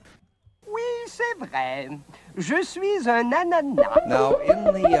C'est vrai. Je suis un ananas. Now, in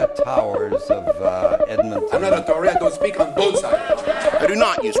the towers of Edmonton... I'm not a Tory. I don't speak on both sides. I do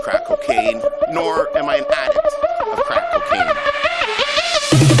not use crack cocaine, nor am I an addict of crack cocaine.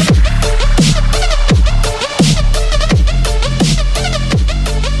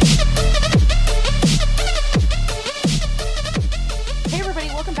 Hey everybody,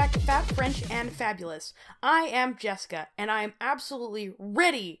 welcome back to Fat, French, and Fabulous. I am Jessica, and I am absolutely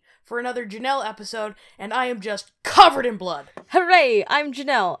ready for another Janelle episode, and I am just covered in blood. Hooray! I'm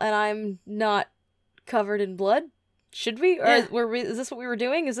Janelle, and I'm not covered in blood. Should we? Or Yeah. is this what we were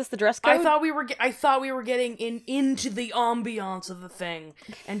doing? Is this the dress code? I thought we were getting into the ambiance of the thing,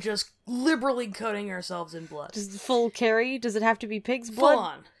 and just liberally coating ourselves in blood. Just full carry? Does it have to be pig's blood? Full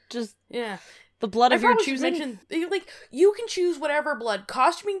on. Just Yeah. the blood of I your probably should choosing? mention, like, you can choose whatever blood.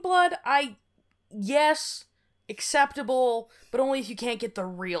 Costuming blood, yes, acceptable, but only if you can't get the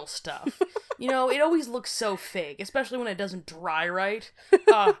real stuff. You know, it always looks so fake, especially when it doesn't dry right.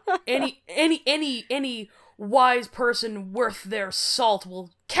 Any wise person worth their salt will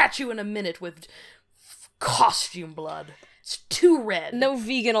catch you in a minute with costume blood. It's too red. No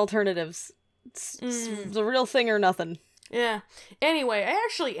vegan alternatives. It's the real thing or nothing. Yeah. Anyway, I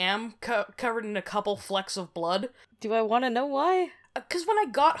actually am covered in a couple flecks of blood. Do I want to know why? Because when I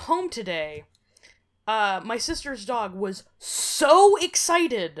got home today, my sister's dog was so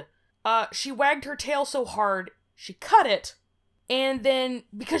excited. She wagged her tail so hard, she cut it. And then,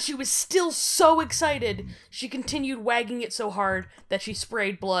 because she was still so excited, she continued wagging it so hard that she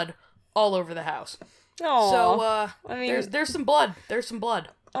sprayed blood all over the house. Oh, So, I mean, there's some blood. There's some blood.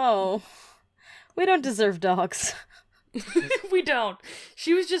 oh, we don't deserve dogs. We don't.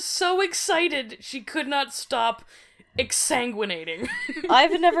 She was just so excited, she could not stop exsanguinating.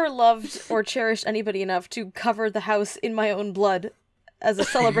 I've never loved or cherished anybody enough to cover the house in my own blood as a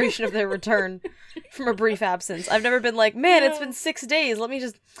celebration of their return from a brief absence. I've never been like, man, it's been 6 days. Let me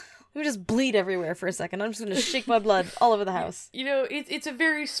just bleed everywhere for a second. I'm just gonna shake my blood all over the house. You know, it's a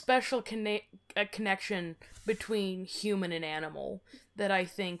very special connection between human and animal that I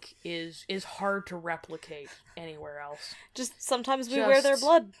think is hard to replicate anywhere else. Just sometimes we wear their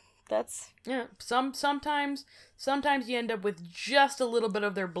blood. That's Yeah, sometimes you end up with just a little bit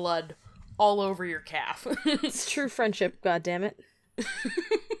of their blood all over your calf. it's true friendship. God damn it.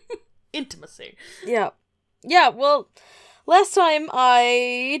 Intimacy. Yeah. Yeah. Well, last time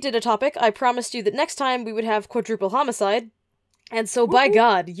I did a topic, I promised you that next time we would have quadruple homicide. And so, by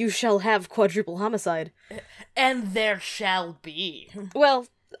God, you shall have quadruple homicide. And there shall be Well,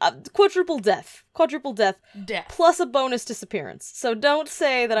 quadruple death. Quadruple death. death. Plus a bonus disappearance. So don't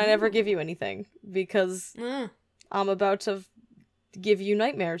say that I never give you anything, because I'm about to give you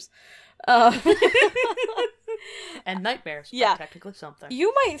nightmares. And nightmares Yeah. are technically something.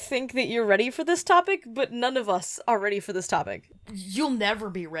 You might think that you're ready for this topic, but none of us are ready for this topic. You'll never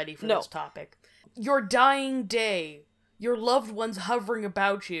be ready for No. this topic. Your dying day, your loved ones hovering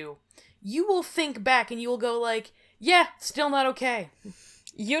about you, you will think back and you will go like, yeah, still not okay.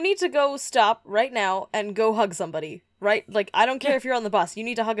 You need to go stop right now and go hug somebody, right? Like, I don't care if you're on the bus. You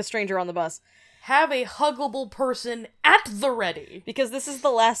need to hug a stranger on the bus. Have a huggable person at the ready. Because this is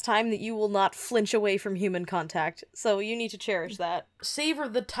the last time that you will not flinch away from human contact. So you need to cherish that. Savor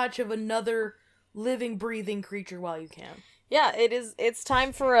the touch of another living, breathing creature while you can. Yeah, it's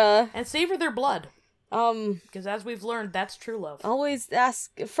time for And savor their blood. Because as we've learned, that's true love. always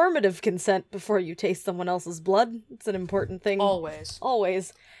ask affirmative consent before you taste someone else's blood. It's an important thing. Always.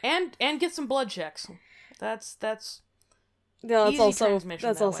 Always. And get some blood checks. That's No, that's Easy also transmission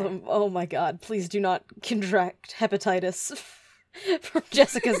that's that also way. oh my god, please do not contract hepatitis from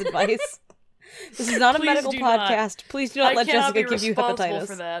Jessica's advice. This is not a Please medical do not. podcast. Please do not let cannot Jessica be give you responsible hepatitis.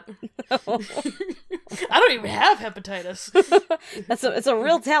 for that. I don't even have hepatitis. It's a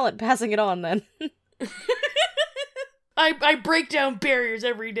real talent passing it on then. I break down barriers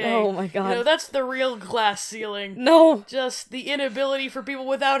every day. Oh my God. You know, that's the real glass ceiling. No. Just the inability for people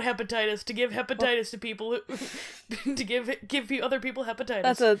without hepatitis to give hepatitis to people who, to give other people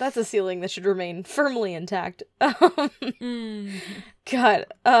hepatitis. That's a ceiling that should remain firmly intact. Mm. God.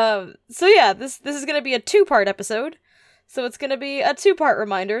 So yeah, this is gonna be a 2-part episode. So it's gonna be a 2-part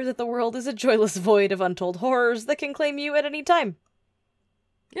reminder that the world is a joyless void of untold horrors that can claim you at any time.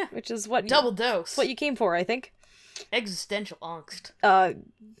 Yeah. Which is what Double dose. what you came for, I think. Existential angst.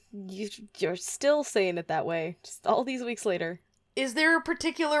 You're still saying it that way, just all these weeks later. Is there a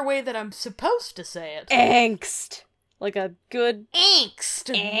particular way that I'm supposed to say it? Angst! Like a good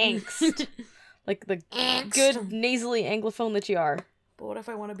Angst. angst. Like the Angst. good nasally anglophone that you are. But what if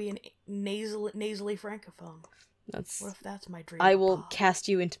I want to be an nasally francophone? That's What if that's my dream? I will Bob? cast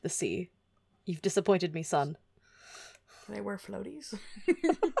you into the sea. You've disappointed me, son. Can I wear floaties?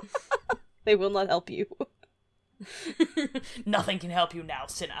 They will not help you. Nothing can help you now,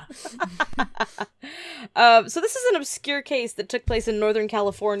 sinner. So this is an obscure case that took place in Northern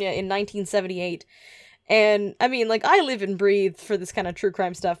California in 1978. And, I mean, like, I live and breathe for this kind of true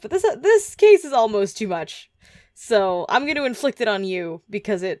crime stuff, but this case is almost too much. So I'm going to inflict it on you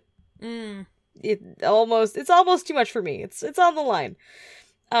because it's almost too much for me. It's on the line.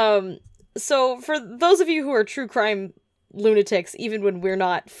 So for those of you who are true crime lunatics, even when we're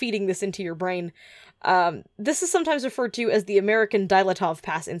not feeding this into your brain, this is sometimes referred to as the American Dyatlov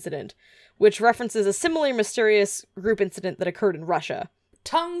Pass incident, which references a similar mysterious group incident that occurred in Russia.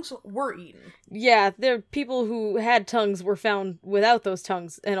 Tongues were eaten. Yeah, people who had tongues were found without those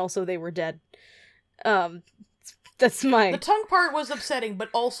tongues, and also they were dead. That's my... The tongue part was upsetting, but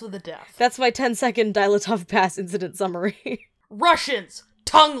also the death. That's my 10-second Dyatlov Pass incident summary. Russians,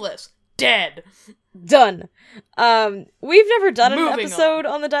 tongueless, dead. Done. We've never done an Moving episode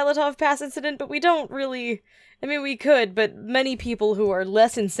on the Dyatlov Pass incident, but we don't really... I mean, we could, but many people who are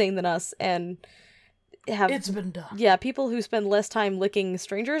less insane than us and have... It's been done. Yeah, people who spend less time licking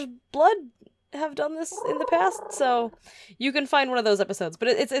strangers' blood have done this in the past, so you can find one of those episodes. But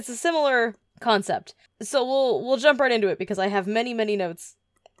it's a similar concept. So we'll jump right into it, because I have many, many notes,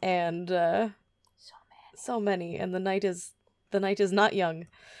 and so many, and the night is not young.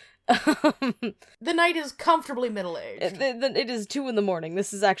 The night is comfortably middle-aged. It is 2 a.m.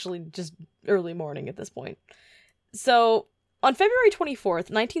 This is actually just early morning at this point. So, on February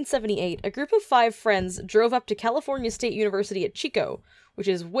 24th, 1978, a group of 5 friends drove up to California State University at Chico, which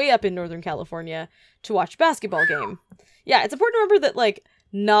is way up in Northern California, to watch a basketball game. Yeah, it's important to remember that, like,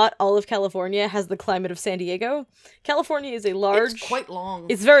 not all of California has the climate of San Diego. California is a large... It's quite long.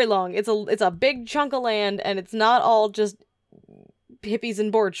 It's very long. It's a big chunk of land, and it's not all just hippies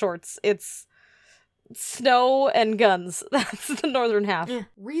in board shorts. It's snow and guns. That's the northern half.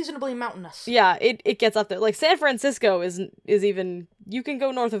 Reasonably mountainous. Yeah, it gets up there. Like, San Francisco is even... You can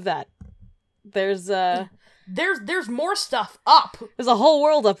go north of that. There's more stuff up. There's a whole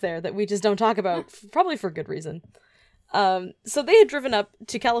world up there that we just don't talk about, probably for good reason. So they had driven up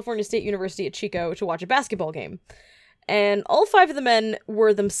to California State University at Chico to watch a basketball game. And all 5 of the men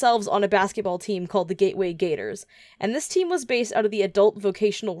were themselves on a basketball team called the Gateway Gators. And this team was based out of the adult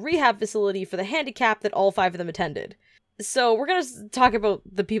vocational rehab facility for the handicapped that all 5 of them attended. So we're going to talk about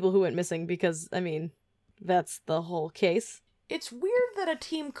the people who went missing because, I mean, that's the whole case. It's weird that a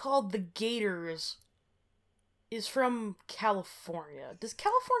team called the Gators is from California. Does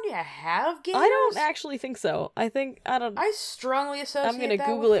California have Gators? I don't actually think so. I strongly associate I'm going to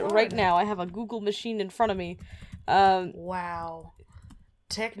Google it right now. I have a Google machine in front of me. Wow.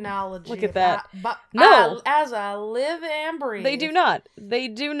 Technology. Look at that. No! As I live and breathe. They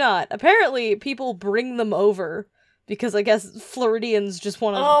do not. Apparently, people bring them over because I guess Floridians just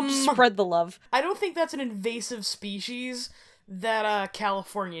want to spread the love. I don't think that's an invasive species that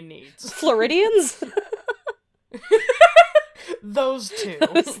California needs. Floridians? Those two.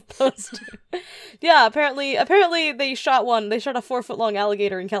 Those two. Yeah, apparently they shot one. They shot a 4-foot-long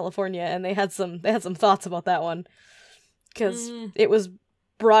alligator in California, and they had some thoughts about that one because it was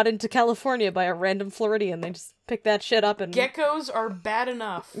brought into California by a random Floridian. They just picked that shit up and geckos are bad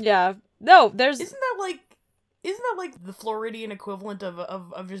enough. Yeah, no, there's isn't that like the Floridian equivalent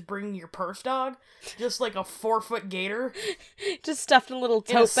of just bringing your purse dog, just like a 4-foot gator, just stuffed in a little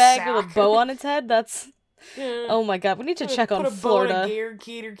tote bag with a bow on its head? That's oh my god, we need to check on Florida. Put a bow in a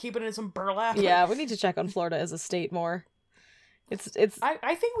gator, keep it in some burlap. Yeah, we need to check on Florida as a state more. It's.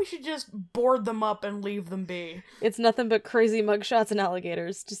 I think we should just board them up and leave them be. It's nothing but crazy mugshots and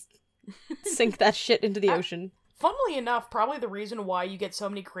alligators. Just sink that shit into the ocean. Funnily enough, probably the reason why you get so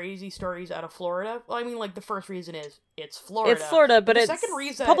many crazy stories out of Florida, well, I mean, like, the first reason is, it's Florida. It's Florida, but the it's second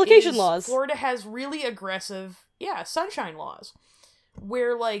reason publication is laws. Florida has really aggressive, sunshine laws,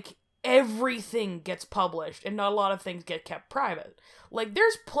 where, like, everything gets published, and not a lot of things get kept private. Like,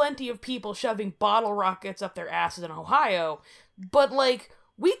 there's plenty of people shoving bottle rockets up their asses in Ohio, but, like,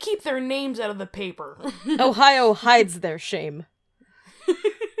 we keep their names out of the paper. Ohio hides their shame.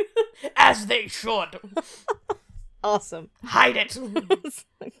 As they should. Awesome. Hide it.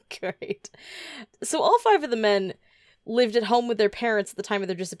 Great. So all 5 of the men lived at home with their parents at the time of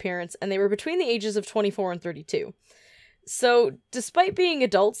their disappearance, and they were between the ages of 24 and 32. So, despite being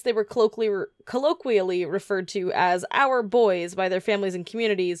adults, they were colloquially referred to as our boys by their families and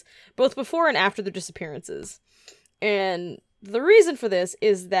communities, both before and after their disappearances. And the reason for this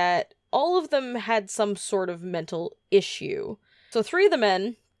is that all of them had some sort of mental issue. So 3 of the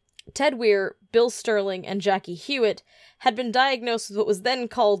men Ted Weir, Bill Sterling, and Jackie Hewitt had been diagnosed with what was then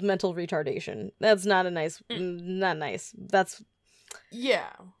called mental retardation. That's not not nice.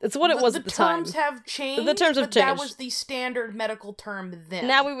 It's what it was at the time. The terms have changed. The terms have but changed. That was the standard medical term then.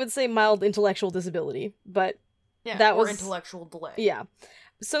 Now we would say mild intellectual disability, but or intellectual delay. Yeah.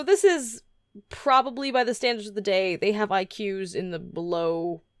 So this is probably, by the standards of the day, they have IQs in the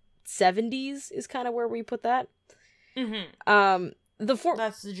below 70s is kind of where we put that. Mm-hmm.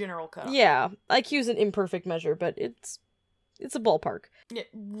 That's the general cutoff. Yeah, IQ is an imperfect measure, but it's a ballpark. Yeah,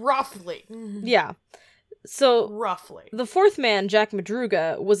 roughly. Mm-hmm. Yeah. So roughly. The fourth man, Jack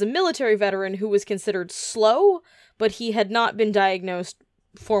Madruga, was a military veteran who was considered slow, but he had not been diagnosed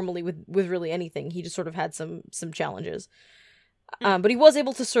formally with really anything. He just sort of had some challenges. But he was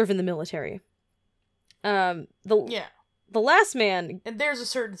able to serve in the military. The last man... And there's a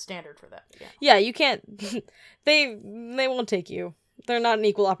certain standard for that. Yeah, you can't... They won't take you. They're not an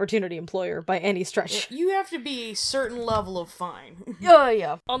equal opportunity employer by any stretch. You have to be a certain level of fine. Oh,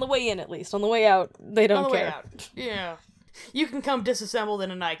 yeah. On the way in, at least. On the way out, they don't care. Way out. Yeah. You can come disassembled in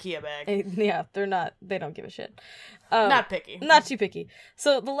an IKEA bag. Yeah, they don't give a shit. Not picky. Not too picky.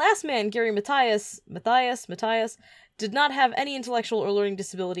 So the last man, Gary Matthias, did not have any intellectual or learning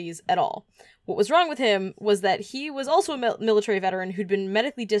disabilities at all. What was wrong with him was that he was also a military veteran who'd been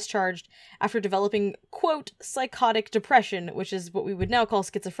medically discharged after developing, quote, psychotic depression, which is what we would now call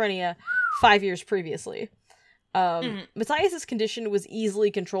schizophrenia, 5 years previously. Matthias's condition was easily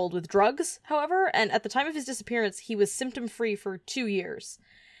controlled with drugs, however, and at the time of his disappearance, he was symptom-free for 2 years.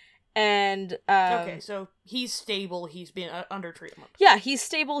 And okay, so he's stable. He's been under treatment. Yeah, he's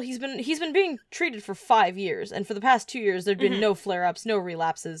stable. He's been being treated for 5 years, and for the past 2 years, there'd been no flare-ups, no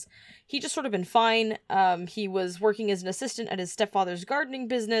relapses. He just sort of been fine. He was working as an assistant at his stepfather's gardening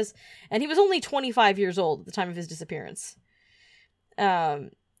business, and he was only 25 years old at the time of his disappearance.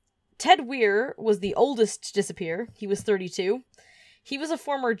 Ted Weir was the oldest to disappear. He was 32. He was a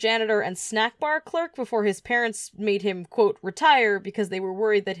former janitor and snack bar clerk before his parents made him, quote, retire because they were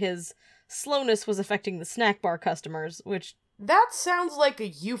worried that his slowness was affecting the snack bar customers, which... That sounds like a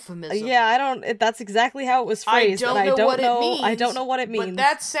euphemism. Yeah, that's exactly how it was phrased. I don't know what it means. I don't know what it means. But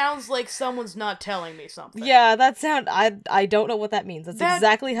that sounds like someone's not telling me something. Yeah, I don't know what that means. That's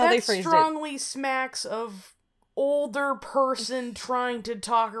exactly how they phrased it. That strongly smacks of older person trying to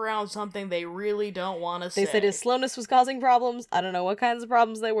talk around something they really don't want to say. They said his slowness was causing problems. I don't know what kinds of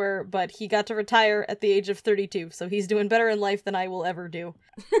problems they were, but he got to retire at the age of 32, so he's doing better in life than I will ever do.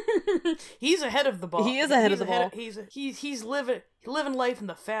 He's ahead of the ball. He is ahead of the ball. He's living life in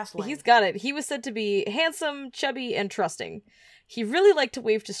the fast lane. He's got it. He was said to be handsome, chubby, and trusting. He really liked to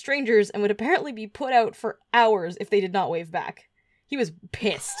wave to strangers and would apparently be put out for hours if they did not wave back. He was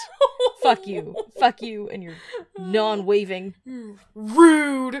pissed. Fuck you, and your non-waving.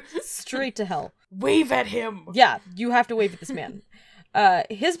 Rude. Straight to hell. Wave at him. Yeah, you have to wave at this man.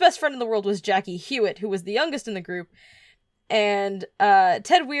 His best friend in the world was Jackie Hewitt, who was the youngest in the group. And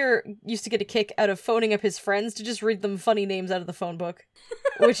Ted Weir used to get a kick out of phoning up his friends to just read them funny names out of the phone book,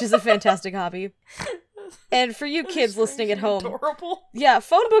 which is a fantastic hobby. And for you kids listening at home, adorable. Yeah,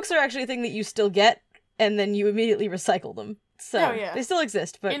 phone books are actually a thing that you still get, and then you immediately recycle them. So, they still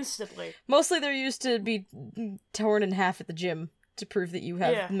exist, but instantly. Mostly they're used to be torn in half at the gym to prove that you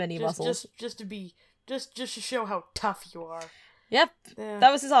have many muscles. Just to show how tough you are. Yep,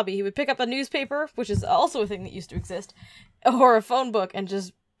 that was his hobby. He would pick up a newspaper, which is also a thing that used to exist, or a phone book, and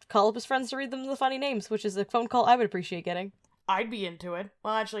just call up his friends to read them the funny names, which is a phone call I would appreciate getting. I'd be into it.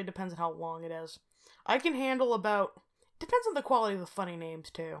 Well, actually, it depends on how long it is. I can handle depends on the quality of the funny names,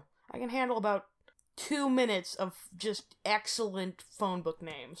 too. I can handle about 2 minutes of just excellent phone book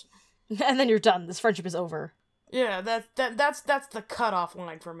names. And then you're done. This friendship is over. Yeah, that's the cutoff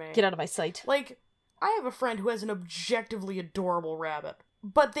line for me. Get out of my sight. Like, I have a friend who has an objectively adorable rabbit,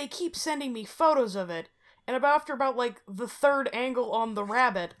 but they keep sending me photos of it, and after about the third angle on the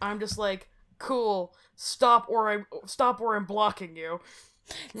rabbit, I'm just like, cool, stop or I'm blocking you.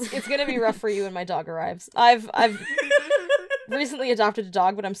 It's gonna be rough for you when my dog arrives. I've recently adopted a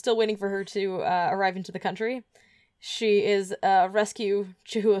dog, but I'm still waiting for her to arrive into the country. She is a rescue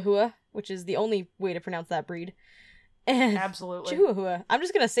Chihuahua, which is the only way to pronounce that breed. And absolutely. Chihuahua. I'm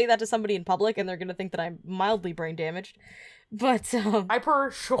just gonna say that to somebody in public, and they're gonna think that I'm mildly brain damaged. But I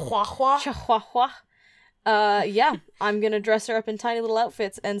prefer Chihuahua. Chihuahua. Yeah, I'm gonna dress her up in tiny little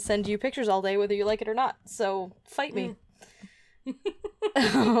outfits and send you pictures all day, whether you like it or not. So fight me.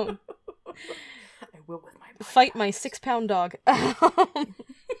 I will with my mind. Fight my 6-pound dog.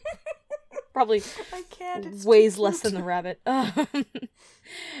 Probably I can't. weighs less than the rabbit.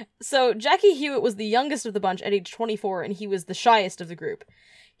 So Jackie Hewitt was the youngest of the bunch at age 24, and he was the shyest of the group.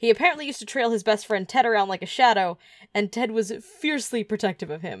 He apparently used to trail his best friend Ted around like a shadow, and Ted was fiercely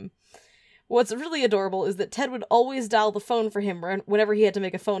protective of him. What's really adorable is that Ted would always dial the phone for him whenever he had to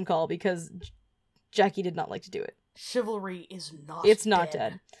make a phone call, because Jackie did not like to do it. Chivalry is not It's not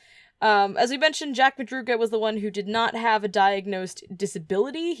dead. As we mentioned, Jack Madruga was the one who did not have a diagnosed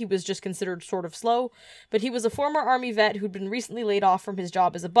disability. He was just considered sort of slow, but he was a former Army vet who'd been recently laid off from his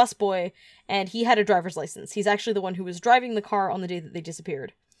job as a busboy, and he had a driver's license. He's actually the one who was driving the car on the day that they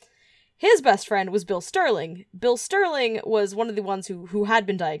disappeared. His best friend was Bill Sterling. Bill Sterling was one of the ones who had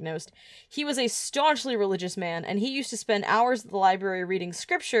been diagnosed. He was a staunchly religious man, and he used to spend hours at the library reading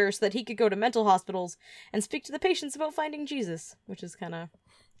scripture so that he could go to mental hospitals and speak to the patients about finding Jesus, which is kind of...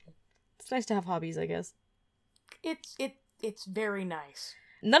 It's nice to have hobbies, I guess. It's very nice.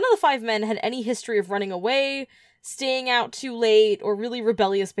 None of the 5 men had any history of running away, staying out too late, or really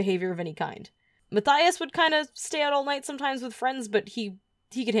rebellious behavior of any kind. Matthias would kind of stay out all night sometimes with friends, but he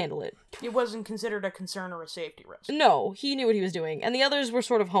could handle it. It wasn't considered a concern or a safety risk. No, he knew what he was doing, and the others were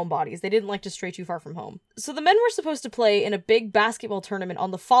sort of homebodies. They didn't like to stray too far from home. So the men were supposed to play in a big basketball tournament on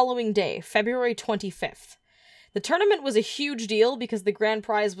the following day, February 25th. The tournament was a huge deal because the grand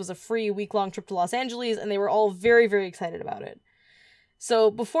prize was a free week-long trip to Los Angeles, and they were all very, very excited about it.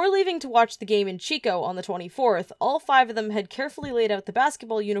 So, before leaving to watch the game in Chico on the 24th, all 5 of them had carefully laid out the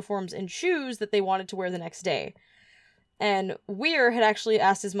basketball uniforms and shoes that they wanted to wear the next day. And Weir had actually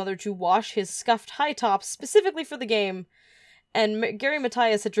asked his mother to wash his scuffed high tops specifically for the game, and Gary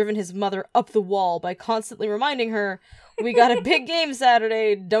Matthias had driven his mother up the wall by constantly reminding her, "We got a big game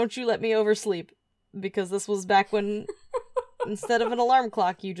Saturday, don't you let me oversleep." Because this was back when, instead of an alarm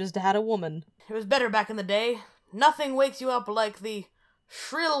clock, you just had a woman. It was better back in the day. Nothing wakes you up like the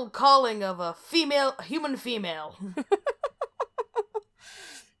shrill calling of a human female.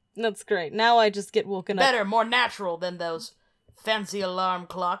 That's great. Now I just get woken up. Better, more natural than those fancy alarm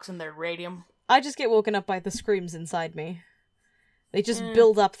clocks and their radium. I just get woken up by the screams inside me. They just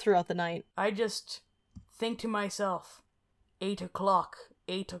build up throughout the night. I just think to myself, 8 o'clock,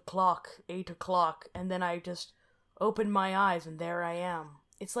 8 o'clock, 8 o'clock, and then I just open my eyes and there I am.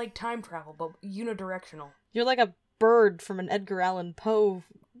 It's like time travel, but unidirectional. You're like a bird from an Edgar Allan Poe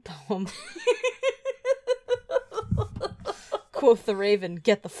poem. Quoth the raven,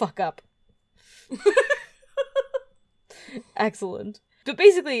 "Get the fuck up." Excellent. But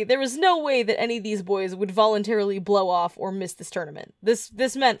basically, there was no way that any of these boys would voluntarily blow off or miss this tournament.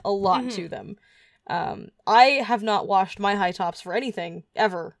 This meant a lot to them. I have not washed my high tops for anything,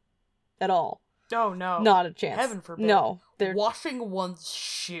 ever. At all. Oh, no. Not a chance. Heaven forbid. No. They're... Washing one's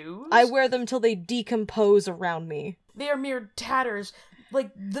shoes? I wear them till they decompose around me. They are mere tatters.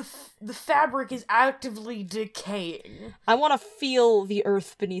 Like, the fabric is actively decaying. I want to feel the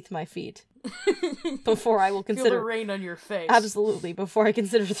earth beneath my feet. Before I will consider... Feel the rain on your face. Absolutely, before I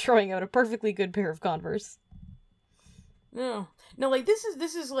consider throwing out a perfectly good pair of Converse. No, like, this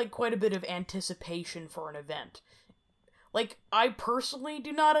is like, quite a bit of anticipation for an event. Like, I personally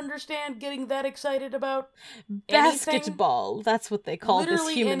do not understand getting that excited about basketball. Anything. That's what they call Literally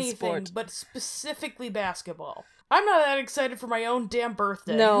this human anything, sport. but specifically basketball. I'm not that excited for my own damn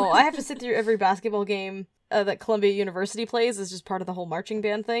birthday. No, I have to sit through every basketball game that Columbia University plays as just part of the whole marching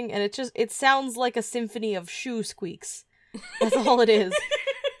band thing, and it sounds like a symphony of shoe squeaks. That's all it is.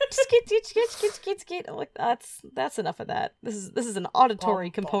 Skit. I'm like, that's enough of that. This is an auditory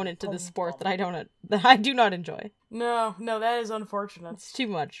component to this sport that I do not enjoy. No, that is unfortunate. It's too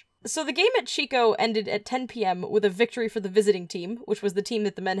much. So the game at Chico ended at 10 p.m. with a victory for the visiting team, which was the team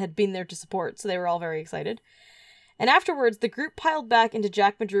that the men had been there to support, so they were all very excited. And afterwards, the group piled back into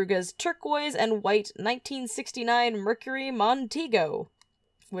Jack Madruga's turquoise and white 1969 Mercury Montego,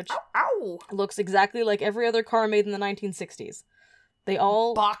 which looks exactly like every other car made in the 1960s. They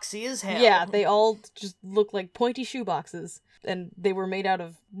all... boxy as hell. Yeah, they all just look like pointy shoe boxes, and they were made out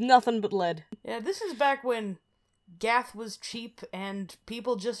of nothing but lead. Yeah, this is back when Gath was cheap and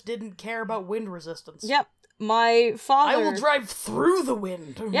people just didn't care about wind resistance. Yep. My father... I will drive through the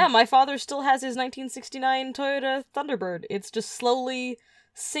wind. Yeah, my father still has his 1969 Toyota Thunderbird. It's just slowly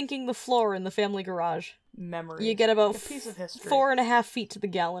sinking the floor in the family garage. Memory. You get about a piece of history. 4.5 feet to the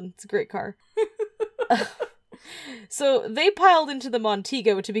gallon. It's a great car. So they piled into the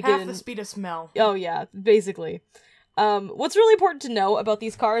Montego to begin... half the speed of smell. Oh yeah, basically. What's really important to know about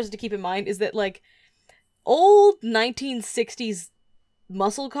these cars, to keep in mind, is that, like, old 1960s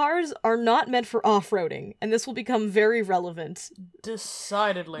muscle cars are not meant for off-roading, and this will become very relevant.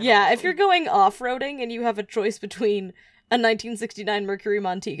 Decidedly. Yeah, if you're going off-roading and you have a choice between a 1969 Mercury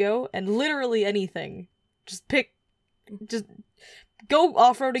Montego and literally anything, just Go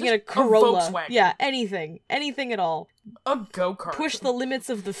off-roading in a Corolla. Volkswagen. Yeah, anything. Anything at all. A go-kart. Push the limits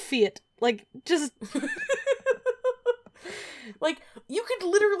of the Fiat. Like, just... Like, you could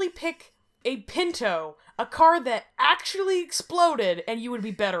literally pick a Pinto, a car that actually exploded, and you would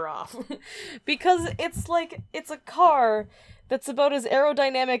be better off. Because it's like, it's a car that's about as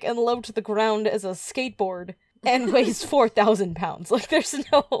aerodynamic and low to the ground as a skateboard, and weighs 4,000 pounds. Like, there's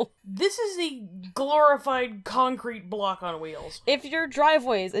no... This is a glorified concrete block on wheels. If your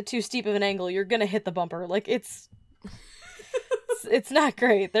driveway is at too steep of an angle, you're gonna hit the bumper. Like, it's not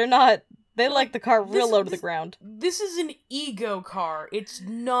great. They like the car real low to the ground. This is an ego car. It's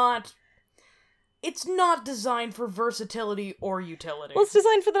not designed for versatility or utility. Well, it's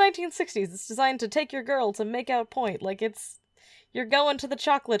designed for the 1960s. It's designed to take your girl to make out point. Like, you're going to the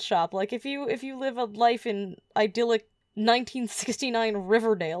chocolate shop. Like, if you live a life in idyllic 1969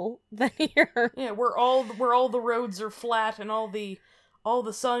 Riverdale, then you're... Yeah, where all the roads are flat and all the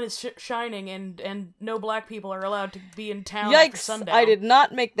sun is shining and no black people are allowed to be in town after Yikes! sundown. I did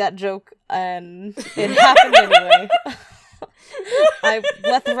not make that joke, and it happened anyway. I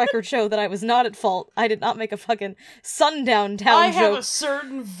let the record show that I was not at fault. I did not make a fucking sundown town I joke. have a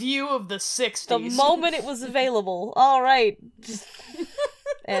certain view of the 60s. The moment it was available. Alright.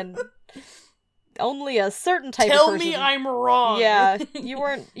 And only a certain type Tell of person... me I'm wrong. Yeah, you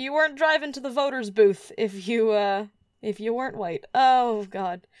weren't driving to the voters' booth if you weren't white. Oh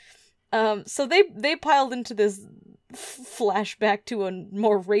god. So they piled into this flashback to a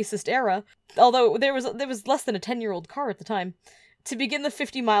more racist era, although there was less than a 10-year-old car at the time, to begin the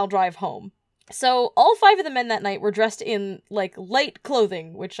 50-mile drive home. So all 5 of the men that night were dressed in, like, light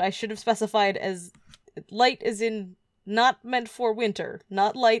clothing, which I should have specified as light as in not meant for winter,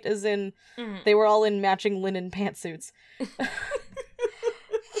 not light as in they were all in matching linen pantsuits.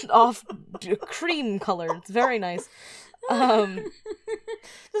 Off cream colored. It's very nice.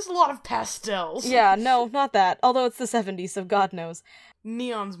 There's a lot of pastels. Yeah, no, not that. Although it's the 70s, so God knows.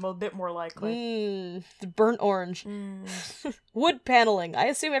 Neon's a bit more likely. The burnt orange. Wood paneling. I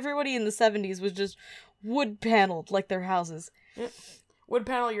assume everybody in the 70s was just wood paneled like their houses. Yep. Wood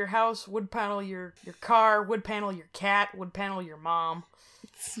panel your house, wood panel your car, wood panel your cat, wood panel your mom.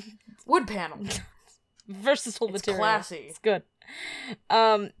 Wood panel. Versatile It's material. classy. It's good.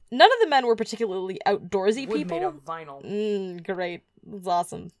 None of the men were particularly outdoorsy Wood people. made of vinyl. Great. That's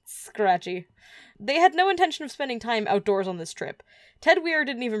awesome. Scratchy. They had no intention of spending time outdoors on this trip. Ted Weir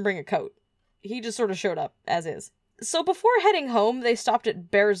didn't even bring a coat. He just sort of showed up, as is. So before heading home, they stopped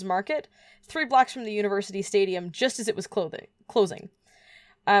at Bears Market, 3 blocks from the University Stadium, just as it was closing.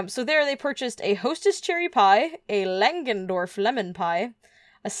 So there they purchased a Hostess cherry pie, a Langendorf lemon pie,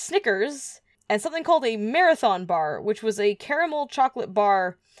 a Snickers, and something called a Marathon bar, which was a caramel chocolate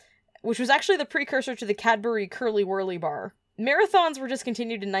bar, which was actually the precursor to the Cadbury Curly Whirly bar. Marathons were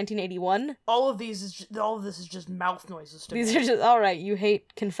discontinued in 1981. All of this is just mouth noises to me. These are just, alright, you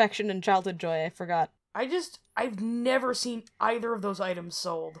hate confection and childhood joy, I forgot. I've never seen either of those items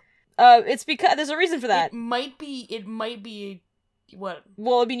sold. It's because, there's a reason for that. It might be, what?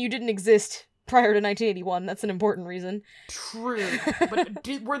 Well, I mean, you didn't exist prior to 1981, that's an important reason. True, but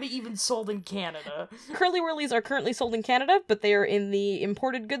were they even sold in Canada? Curly Whirlies are currently sold in Canada, but they are in the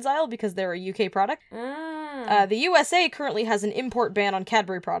imported goods aisle because they're a UK product. The USA currently has an import ban on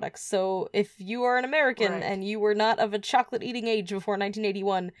Cadbury products, so if you are an American and you were not of a chocolate-eating age before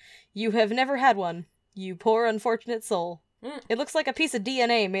 1981, you have never had one. You poor unfortunate soul. It looks like a piece of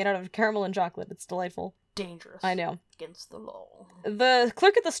DNA made out of caramel and chocolate. It's delightful. Dangerous. I know. Against the law. The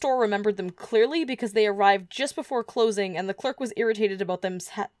clerk at the store remembered them clearly because they arrived just before closing, and the clerk was irritated about them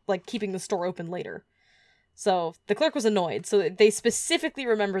keeping the store open later. So the clerk was annoyed, so they specifically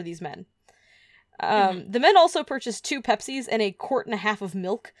remember these men. The men also purchased 2 Pepsis and a quart and a half of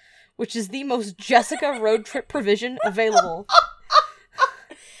milk, which is the most Jessica road trip provision available.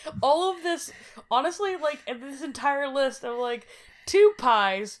 All of this, honestly, this entire list of 2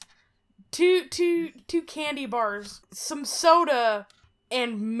 pies, two candy bars, some soda,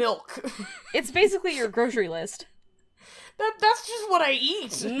 and milk. It's basically your grocery list. That's just what I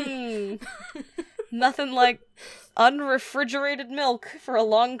eat. Nothing like unrefrigerated milk for a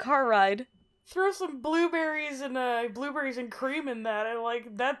long car ride. Throw some blueberries and cream in that,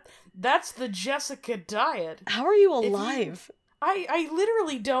 and that's the Jessica diet. How are you alive? I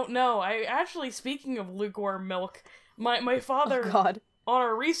literally don't know. I actually, speaking of lukewarm milk, my father, God, on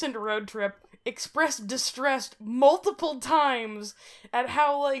a recent road trip, expressed distress multiple times at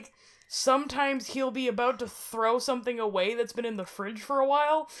how, sometimes he'll be about to throw something away that's been in the fridge for a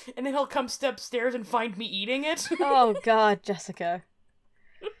while, and then he'll come step upstairs and find me eating it. Oh God, Jessica.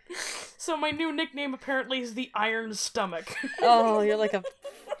 So my new nickname apparently is the Iron Stomach. Oh, you're like a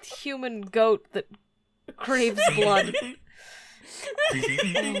human goat that craves blood.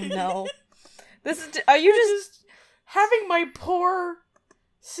 Oh no. Are you just having my poor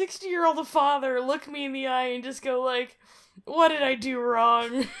 60-year-old father look me in the eye and just go like, what did I do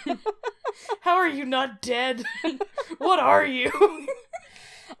wrong? How are you not dead? What are you?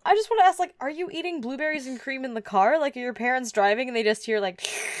 I just want to ask, like, are you eating blueberries and cream in the car? Like, are your parents driving and they just hear, like,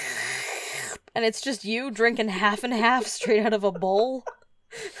 and it's just you drinking half and half straight out of a bowl?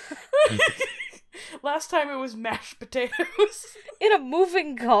 Last time it was mashed potatoes. In a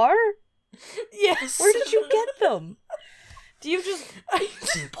moving car? Yes. Where did you get them? Do you just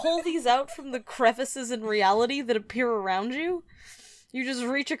pull these out from the crevices in reality that appear around you? You just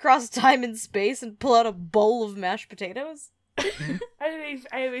reach across time and space and pull out a bowl of mashed potatoes? I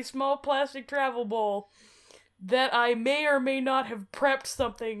have a small plastic travel bowl that I may or may not have prepped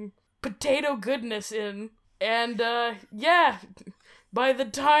something potato goodness in. And, yeah, by the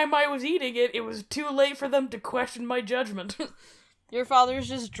time I was eating it, it was too late for them to question my judgment. Your father's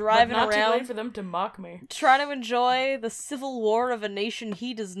just driving but not around, too late for them to mock me. trying to enjoy the civil war of a nation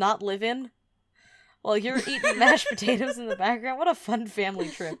he does not live in, while you're eating mashed potatoes in the background. What a fun family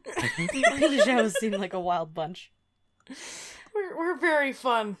trip. You really shows seem like a wild bunch. We're very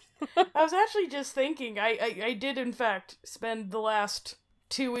fun. I was actually just thinking, I did in fact spend the last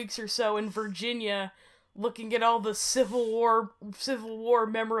 2 weeks or so in Virginia looking at all the Civil War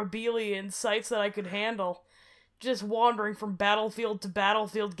memorabilia and sites that I could handle. Just wandering from battlefield to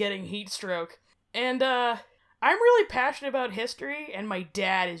battlefield getting heat stroke. And, I'm really passionate about history, and my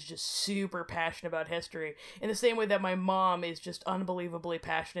dad is just super passionate about history, in the same way that my mom is just unbelievably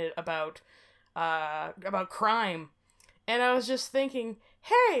passionate about crime. And I was just thinking,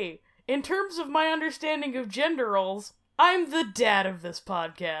 hey, in terms of my understanding of gender roles, I'm the dad of this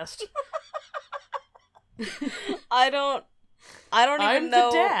podcast. I don't I'm even the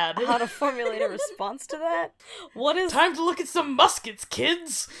know dad. how to formulate a response to that. What is... Time to look at some muskets,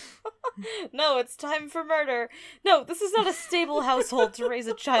 kids! No, it's time for murder. No, this is not a stable household to raise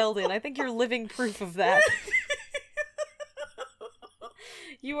a child in. I think you're living proof of that.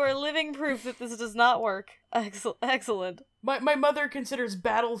 You are living proof that this does not work. Excellent. My mother considers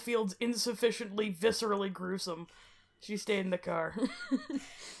battlefields insufficiently viscerally gruesome. She stayed in the car.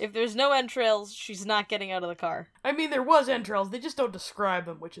 If there's no entrails, she's not getting out of the car. I mean, there was entrails, they just don't describe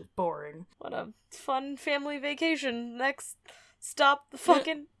them, which is boring. What a fun family vacation. Next stop, the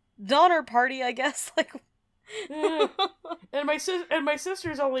fucking Donner Party, I guess. Like, And my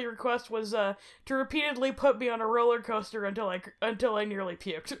sister's only request was to repeatedly put me on a roller coaster until I nearly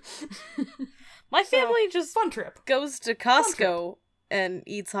puked. my family just fun trip. goes to Costco and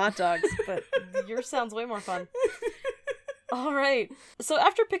eats hot dogs, but yours sounds way more fun. All right. So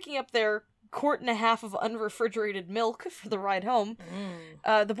after picking up their quart and a half of unrefrigerated milk for the ride home,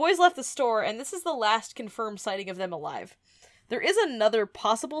 the boys left the store, and this is the last confirmed sighting of them alive. There is another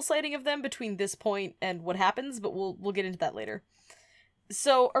possible sighting of them between this point and what happens, but we'll get into that later.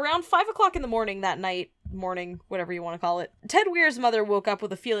 So around 5 o'clock in the morning that night, whatever you want to call it, Ted Weir's mother woke up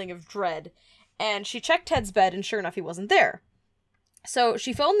with a feeling of dread, and she checked Ted's bed, and sure enough, he wasn't there. So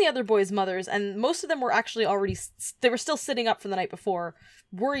she phoned the other boys' mothers, and most of them were actually they were still sitting up from the night before,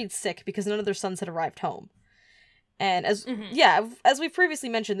 worried sick because none of their sons had arrived home. And as we've previously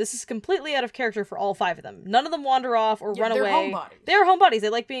mentioned, this is completely out of character for all 5 of them. None of them wander off or run they're away. homebodies. They're homebodies. They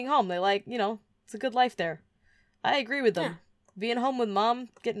like being home. They like, it's a good life there. I agree with them. Yeah. Being home with mom,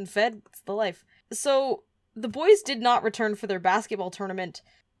 getting fed, it's the life. So the boys did not return for their basketball tournament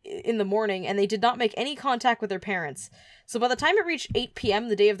in the morning, and they did not make any contact with their parents. So by the time it reached 8 p.m.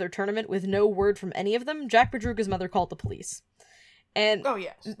 the day of their tournament with no word from any of them, Jack Madruga's mother called the police. And oh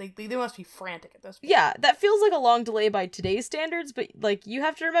yes, they must be frantic at this point. yeah, that feels like a long delay by today's standards, but like you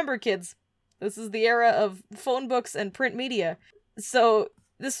have to remember, kids, this is the era of phone books and print media. So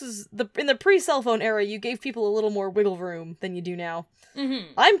this was in the pre-cell phone era, you gave people a little more wiggle room than you do now.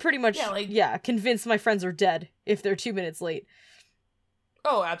 Mm-hmm. I'm pretty much convinced my friends are dead if they're 2 minutes late.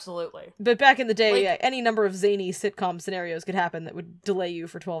 Oh, absolutely. But back in the day, any number of zany sitcom scenarios could happen that would delay you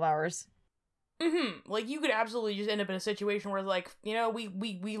for 12 hours. Mm-hmm. Like, you could absolutely just end up in a situation where, like,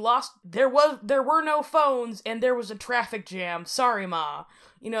 we lost, there were no phones, and there was a traffic jam. Sorry, Ma.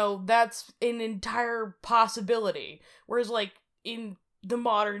 That's an entire possibility. Whereas, like, in the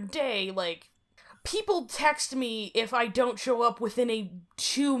modern day, like, people text me if I don't show up within a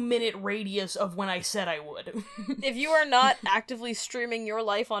 2-minute radius of when I said I would. If you are not actively streaming your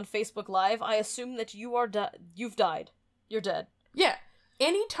life on Facebook Live, I assume that you've died. You're dead. Yeah.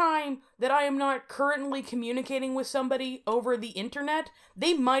 anytime that I am not currently communicating with somebody over the internet,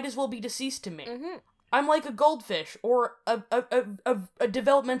 they might as well be deceased to me. Mm-hmm. I'm like a goldfish or a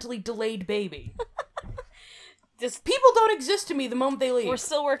developmentally delayed baby. Just People don't exist to me the moment they leave. We're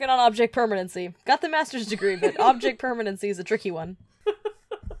still working on object permanency. Got the master's degree, but object permanency is a tricky one.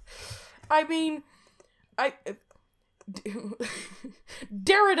 I mean,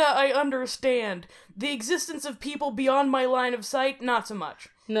 Derrida, I understand. The existence of people beyond my line of sight, not so much.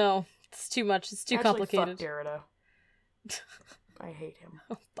 No, it's too much. It's too Actually, complicated. Fuck Derrida. I hate him.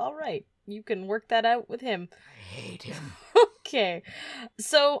 All right, you can work that out with him. I hate him. Okay.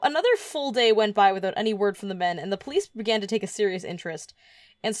 So, another full day went by without any word from the men, and the police began to take a serious interest,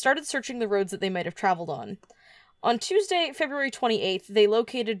 and started searching the roads that they might have traveled on. On Tuesday, February 28th, they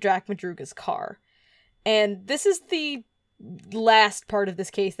located Jack Madruga's car. And this is the last part of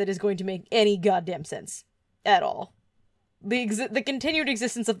this case that is going to make any goddamn sense. At all. The continued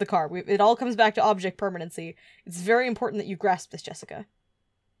existence of the car. It all comes back to object permanency. It's very important that you grasp this, Jessica.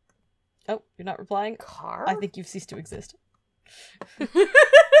 Oh, you're not replying? Car? I think you've ceased to exist.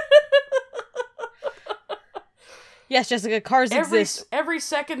 Yes, Jessica, cars exist. Every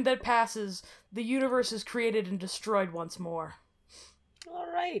second that passes, the universe is created and destroyed once more.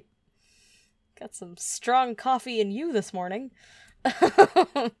 Alright. Got some strong coffee in you this morning.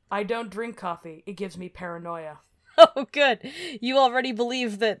 I don't drink coffee. It gives me paranoia. Oh, good. You already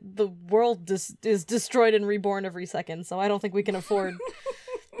believe that the world is destroyed and reborn every second, so I don't think we can afford...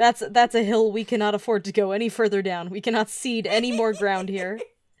 That's a hill we cannot afford to go any further down. We cannot cede any more ground here.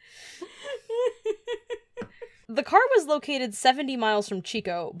 The car was located 70 miles from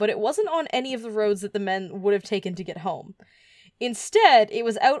Chico, but it wasn't on any of the roads that the men would have taken to get home. Instead, it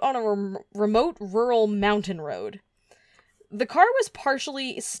was out on a remote rural mountain road. The car was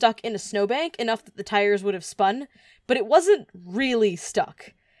partially stuck in a snowbank, enough that the tires would have spun, but it wasn't really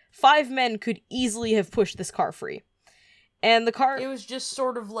stuck. 5 men could easily have pushed this car free. And the car... It was just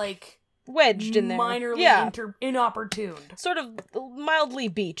sort of like... wedged in there. Minorly inopportune. Sort of mildly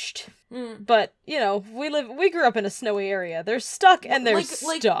beached. Mm. But, you know, we grew up in a snowy area. They're stuck and they're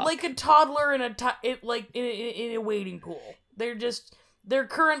stuck. Like a toddler in in a wading pool. They're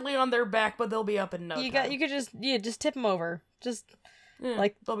currently on their back, but they'll be up in no time. You could just tip them over. Just they'll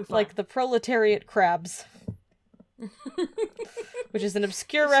be fine. like the proletariat crabs. Which is an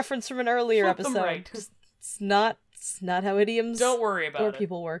obscure reference from an earlier Flip them episode. right. It's not how idioms Don't worry about or it.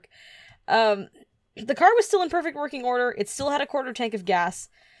 people work. The car was still in perfect working order. It still had a quarter tank of gas.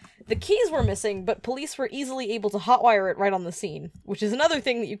 The keys were missing, but police were easily able to hotwire it right on the scene, which is another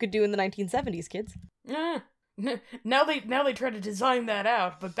thing that you could do in the 1970s, kids. Now they try to design that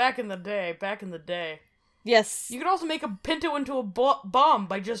out, but back in the day. Yes. You could also make a Pinto into a bomb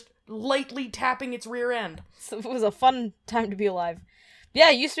by just lightly tapping its rear end. So it was a fun time to be alive. Yeah,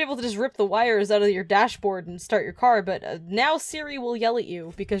 you used to be able to just rip the wires out of your dashboard and start your car, but now Siri will yell at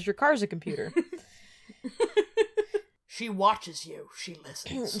you because your car's a computer. She watches you. She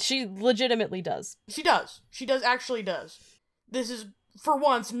listens. She legitimately does. She does. She actually does. This is, for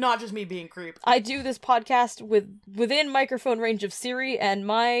once, not just me being creep. I do this podcast within microphone range of Siri, and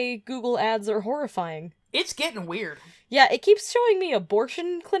my Google ads are horrifying. It's getting weird. Yeah, it keeps showing me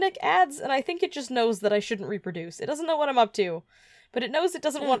abortion clinic ads, and I think it just knows that I shouldn't reproduce. It doesn't know what I'm up to, but it knows it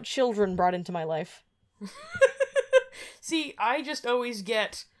doesn't want children brought into my life. See, I just always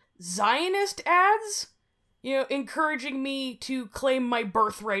get Zionist ads, encouraging me to claim my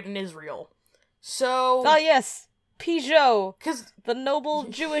birthright in Israel. So... Ah, yes. Peugeot. 'Cause the noble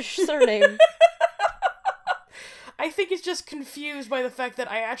Jewish surname. I think it's just confused by the fact that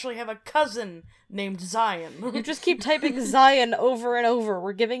I actually have a cousin named Zion. You just keep typing Zion over and over.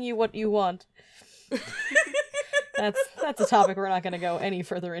 We're giving you what you want. That's a topic we're not going to go any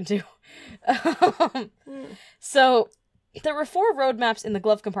further into. So, there were 4 road maps in the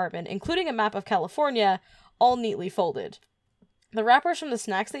glove compartment, including a map of California, all neatly folded. The wrappers from the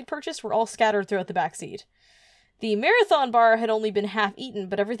snacks they'd purchased were all scattered throughout the back seat. The marathon bar had only been half eaten,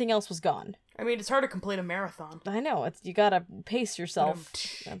 but everything else was gone. I mean, it's hard to complete a marathon. I know, you gotta pace yourself.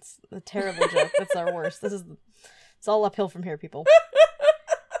 That's a terrible joke. That's our worst. It's all uphill from here, people.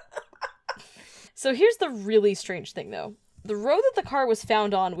 So here's the really strange thing, though. The road that the car was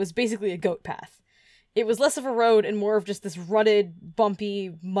found on was basically a goat path. It was less of a road and more of just this rutted,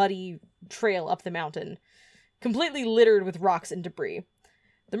 bumpy, muddy trail up the mountain, completely littered with rocks and debris.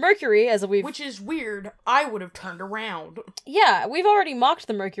 The Mercury, which is weird, I would have turned around. Yeah, we've already mocked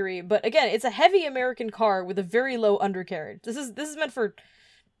the Mercury, but again, it's a heavy American car with a very low undercarriage. This is meant for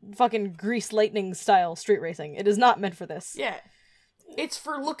fucking Grease Lightning style street racing. It is not meant for this. Yeah. It's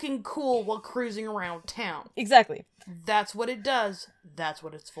for looking cool while cruising around town. Exactly. That's what it does. That's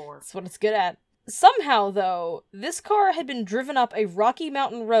what it's for. That's what it's good at. Somehow, though, this car had been driven up a rocky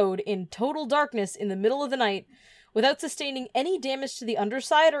mountain road in total darkness in the middle of the night without sustaining any damage to the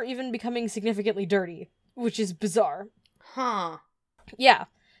underside or even becoming significantly dirty, which is bizarre. Huh. Yeah.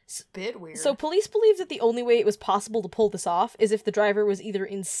 Bit weird. So police believe that the only way it was possible to pull this off is if the driver was either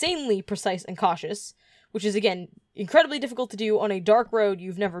insanely precise and cautious, which is, again, incredibly difficult to do on a dark road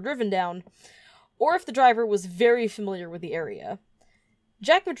you've never driven down, or if the driver was very familiar with the area.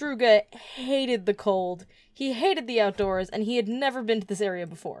 Jack Madruga hated the cold, he hated the outdoors, and he had never been to this area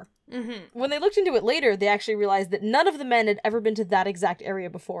before. Mm-hmm. When they looked into it later, they actually realized that none of the men had ever been to that exact area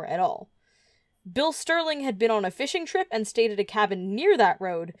before at all. Bill Sterling had been on a fishing trip and stayed at a cabin near that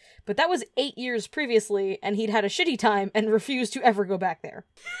road, but that was 8 years previously, and he'd had a shitty time and refused to ever go back there.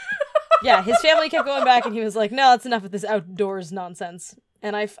 Yeah, his family kept going back, and he was like, no, that's enough of this outdoors nonsense.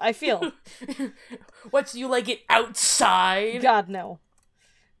 And I feel. What's, you like it outside? God, no.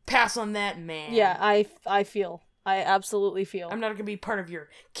 Pass on that, man. Yeah, I feel. I absolutely feel. I'm not gonna be part of your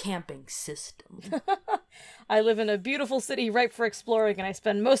camping system. I live in a beautiful city ripe for exploring, and I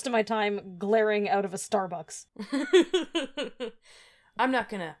spend most of my time glaring out of a Starbucks. I'm not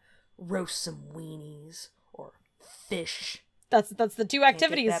gonna roast some weenies or fish. That's the two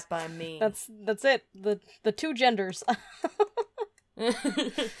activities. Can't get that by me. That's it. The two genders.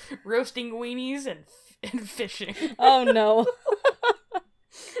 Roasting weenies and fishing. Oh no.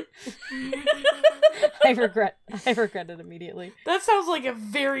 I regret it immediately. That sounds like a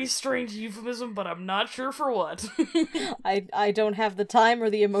very strange euphemism, but I'm not sure for what. I don't have the time or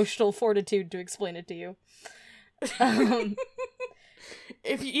the emotional fortitude to explain it to you. Even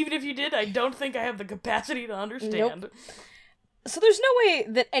if you did, I don't think I have the capacity to understand. Nope. So there's no way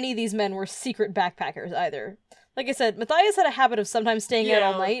that any of these men were secret backpackers either. Like I said, Matthias had a habit of sometimes staying out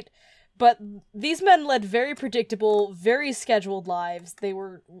all night, but these men led very predictable, very scheduled lives.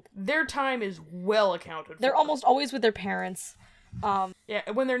 Their time is well accounted for. They're almost always with their parents.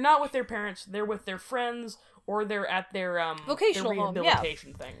 Yeah, when they're not with their parents, they're with their friends, or they're at their vocational their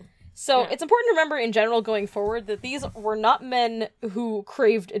rehabilitation thing. So it's important to remember in general going forward that these were not men who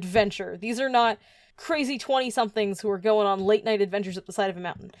craved adventure. These are not crazy 20-somethings who are going on late-night adventures at the side of a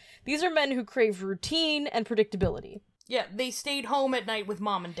mountain. These are men who crave routine and predictability. Yeah, they stayed home at night with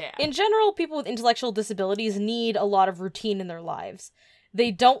mom and dad. In general, people with intellectual disabilities need a lot of routine in their lives.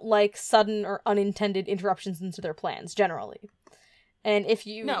 They don't like sudden or unintended interruptions into their plans, generally. And if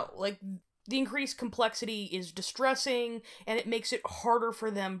you... No, like, the increased complexity is distressing, and it makes it harder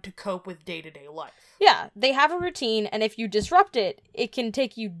for them to cope with day-to-day life. Yeah, they have a routine, and if you disrupt it, it can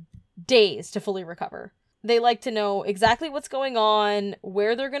take you days to fully recover. They like to know exactly what's going on,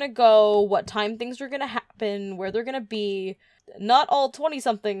 where they're gonna go, what time things are gonna happen, where they're gonna be. Not all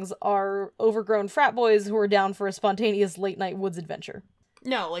 20-somethings are overgrown frat boys who are down for a spontaneous late-night woods adventure.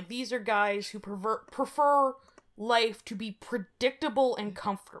 No, like, these are guys who prefer life to be predictable and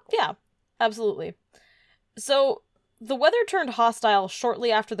comfortable. Yeah, absolutely. So, the weather turned hostile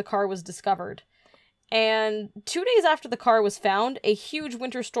shortly after the car was discovered. And 2 days after the car was found, a huge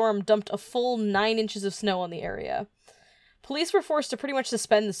winter storm dumped a full 9 inches of snow on the area. Police were forced to pretty much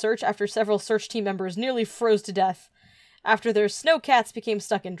suspend the search after several search team members nearly froze to death after their snowcats became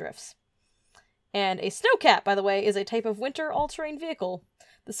stuck in drifts. And a snowcat, by the way, is a type of winter all-terrain vehicle.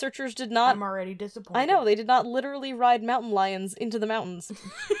 The searchers did not... I'm already disappointed. I know, they did not literally ride mountain lions into the mountains.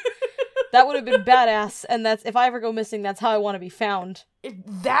 That would have been badass, and that's if I ever go missing, that's how I want to be found.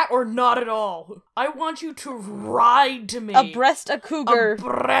 That or not at all. I want you to ride to me. Abreast a cougar.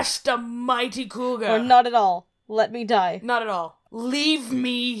 Abreast a mighty cougar. Or not at all. Let me die. Not at all. Leave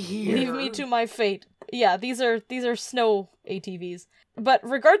me here. Leave me to my fate. Yeah, these are snow ATVs. But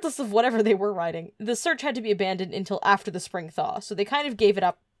regardless of whatever they were riding, the search had to be abandoned until after the spring thaw, so they kind of gave it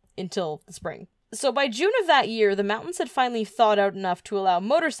up until the spring. So by June of that year, the mountains had finally thawed out enough to allow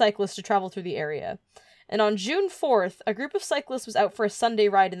motorcyclists to travel through the area. And on June 4th, a group of cyclists was out for a Sunday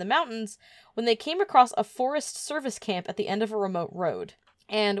ride in the mountains when they came across a forest service camp at the end of a remote road.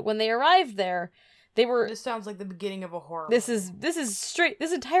 And when they arrived there, they were... This sounds like the beginning of a horror This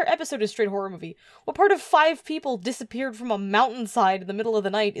entire episode is straight horror movie. What part of 5 people disappeared from a mountainside in the middle of the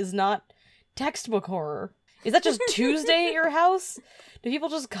night is not textbook horror? Is that just Tuesday at your house? Do people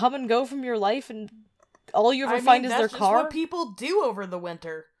just come and go from your life and all you ever find is their car? That's what people do over the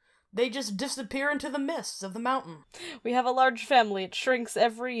winter. They just disappear into the mists of the mountain. We have a large family. It shrinks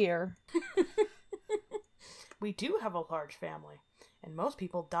every year. We do have a large family, and most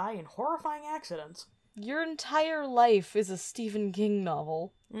people die in horrifying accidents. Your entire life is a Stephen King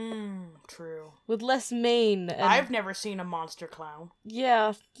novel. True. With less mane and... I've never seen a monster clown.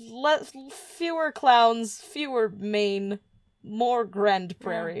 Yeah, fewer clowns, fewer mane, more Grand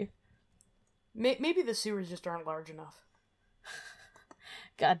Prairie. Maybe the sewers just aren't large enough.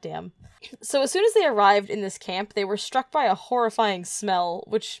 Goddamn. So as soon as they arrived in this camp, they were struck by a horrifying smell,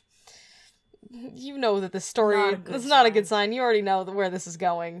 which... You know that this story is not a good sign. You already know where this is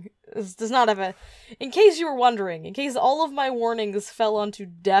going. This does not have a... In case you were wondering, in case all of my warnings fell onto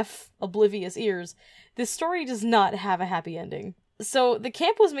deaf, oblivious ears, this story does not have a happy ending. So, the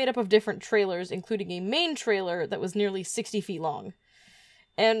camp was made up of different trailers, including a main trailer that was nearly 60 feet long.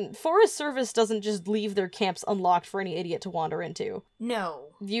 And Forest Service doesn't just leave their camps unlocked for any idiot to wander into. No.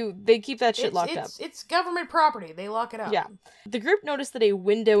 They keep that shit locked up. It's government property. They lock it up. Yeah. The group noticed that a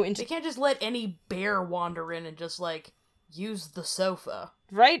window into... They can't just let any bear wander in and just, use the sofa.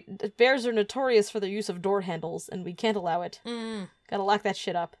 Right? Bears are notorious for their use of door handles, and we can't allow it. Gotta lock that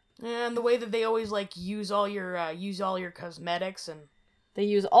shit up. And the way that they always, use all your cosmetics and... They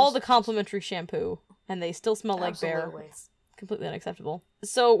use all the complimentary shampoo, and they still smell like bear. Absolutely. It's completely unacceptable.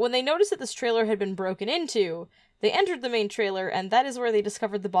 So, when they noticed that this trailer had been broken into, they entered the main trailer, and that is where they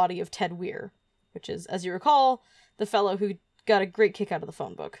discovered the body of Ted Weir, which is, as you recall, the fellow who got a great kick out of the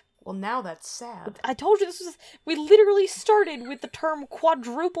phone book. Well, now that's sad. I told you we literally started with the term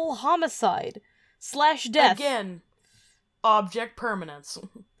quadruple homicide / death. Again, object permanence.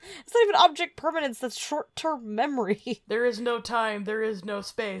 It's not even object permanence, that's short-term memory. There is no time, there is no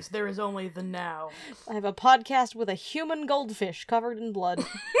space, there is only the now. I have a podcast with a human goldfish covered in blood.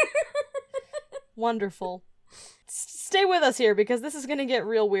 Wonderful. Stay with us here, because this is gonna get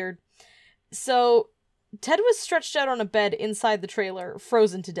real weird. So, Ted was stretched out on a bed inside the trailer,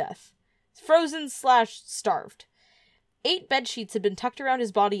 frozen to death. Frozen / starved. 8 bedsheets had been tucked around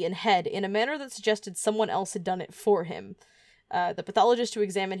his body and head in a manner that suggested someone else had done it for him. The pathologist who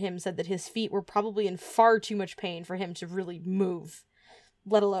examined him said that his feet were probably in far too much pain for him to really move,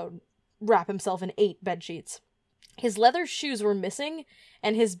 let alone wrap himself in 8 bedsheets. His leather shoes were missing,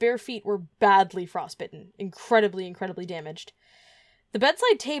 and his bare feet were badly frostbitten, incredibly, incredibly damaged. The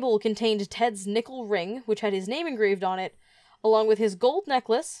bedside table contained Ted's nickel ring, which had his name engraved on it, along with his gold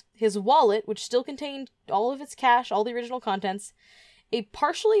necklace, his wallet, which still contained all of its cash, all the original contents, a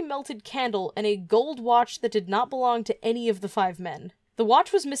partially melted candle, and a gold watch that did not belong to any of the 5 men. The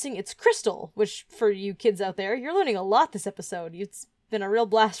watch was missing its crystal, which, for you kids out there, you're learning a lot this episode. It's been a real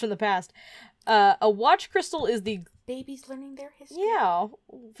blast from the past. A watch crystal is the... Babies learning their history. Yeah,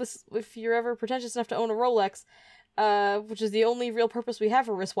 if you're ever pretentious enough to own a Rolex, which is the only real purpose we have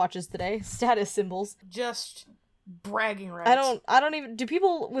for wristwatches today, status symbols. Just bragging rights. I don't even, do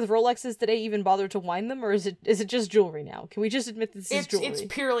people with Rolexes today even bother to wind them, or is it just jewelry now? Can we just admit this is jewelry? It's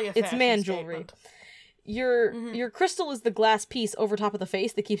purely a fashion It's man jewelry. Statement. Your crystal is the glass piece over top of the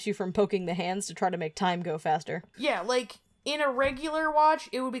face that keeps you from poking the hands to try to make time go faster. Yeah, in a regular watch,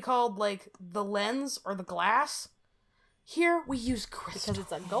 it would be called, the lens or the glass. Here, we use crystal.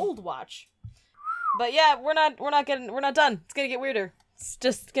 Because it's a gold watch. But yeah, we're not done. It's gonna get weirder. It's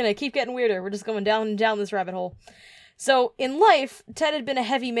just gonna keep getting weirder. We're just going down and down this rabbit hole. So, in life, Ted had been a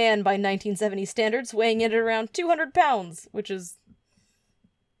heavy man by 1970 standards, weighing in at around 200 pounds, which is...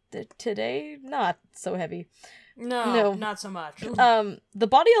 today, not so heavy. No, not so much. The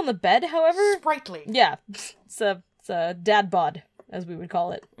body on the bed, however... Sprightly. Yeah, it's a dad bod, as we would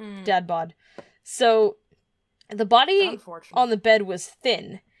call it. Dad bod. So, the body on the bed was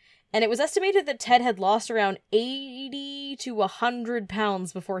thin, and it was estimated that Ted had lost around 80 to 100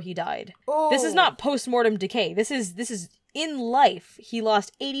 pounds before he died. Oh. This is not post-mortem decay. This is in life. He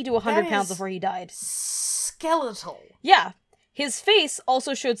lost 80 to 100 pounds before he died. Skeletal. Yeah. His face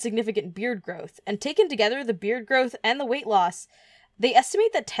also showed significant beard growth, and taken together, the beard growth and the weight loss, they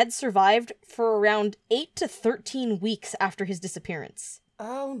estimate that Ted survived for around 8 to 13 weeks after his disappearance.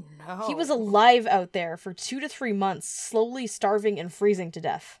 Oh no. He was alive out there for 2 to 3 months, slowly starving and freezing to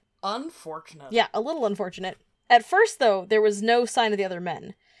death. Unfortunate. Yeah, a little unfortunate. At first, though, there was no sign of the other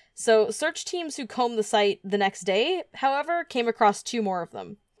men. So, search teams who combed the site the next day, however, came across 2 more of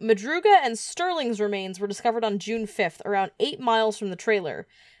them. Madruga and Sterling's remains were discovered on June 5th, around 8 miles from the trailer,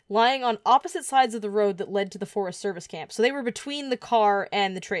 lying on opposite sides of the road that led to the Forest Service camp. So they were between the car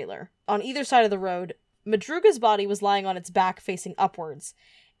and the trailer. On either side of the road, Madruga's body was lying on its back facing upwards,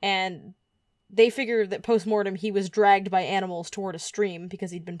 and they figured that post-mortem he was dragged by animals toward a stream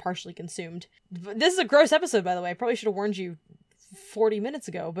because he'd been partially consumed. This is a gross episode, by the way. I probably should have warned you 40 minutes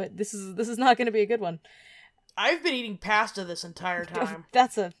ago, but this is not going to be a good one. I've been eating pasta this entire time.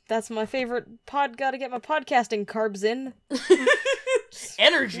 That's my favorite pod. Gotta get my podcasting carbs in.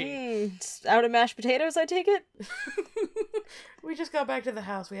 Energy. Out of mashed potatoes, I take it? We just got back to the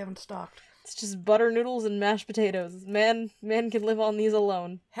house. We haven't stopped. It's just butter noodles and mashed potatoes. Man can live on these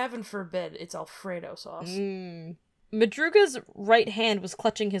alone. Heaven forbid it's Alfredo sauce. Madruga's right hand was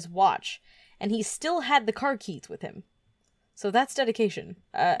clutching his watch, and he still had the car keys with him. So that's dedication.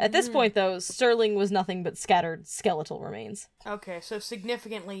 At this point, though, Sterling was nothing but scattered skeletal remains. Okay, so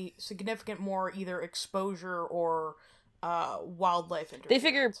significant more either exposure or wildlife interference. They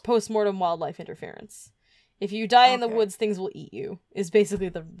figure post-mortem wildlife interference. If you die in the woods, things will eat you, is basically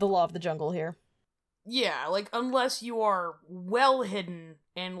the law of the jungle here. Yeah, like, unless you are well hidden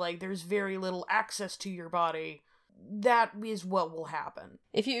and, like, there's very little access to your body, that is what will happen.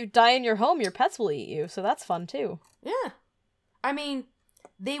 If you die in your home, your pets will eat you, so that's fun, too. Yeah. I mean,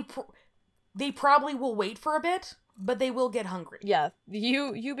 they probably will wait for a bit, but they will get hungry. Yeah,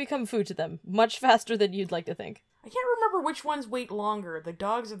 you become food to them, much faster than you'd like to think. I can't remember which ones wait longer, the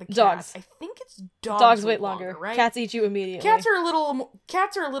dogs or the cats. Dogs. I think it's dogs. Dogs wait longer, right? Cats eat you immediately. Cats are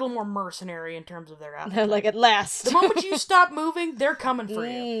a little more mercenary in terms of their appetite. They're like, at last. The moment you stop moving, they're coming for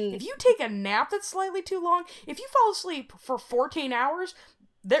you. If you take a nap that's slightly too long, if you fall asleep for 14 hours,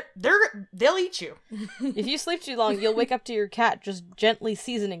 they'll eat you. If you sleep too long, you'll wake up to your cat just gently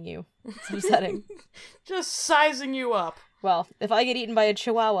seasoning you. It's upsetting. Just sizing you up. Well, if I get eaten by a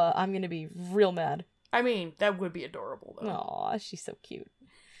chihuahua, I'm gonna be real mad. I mean, that would be adorable, though. Aw, she's so cute.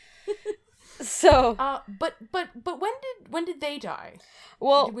 So, but when did they die?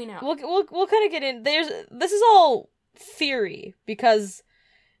 well, Did we know? we'll kind of get in. This is all theory because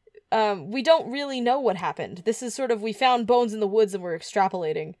we don't really know what happened. This is sort of, we found bones in the woods and we're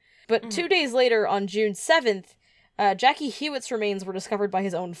extrapolating. But 2 days later, on June 7th, Jackie Hewitt's remains were discovered by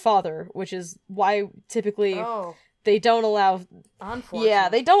his own father, which is why typically they don't allow... Unfortunately. Yeah,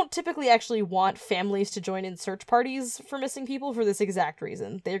 they don't typically actually want families to join in search parties for missing people for this exact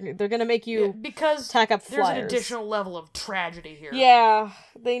reason. They're gonna make you because tack up there's flyers. an additional level of tragedy here. Yeah,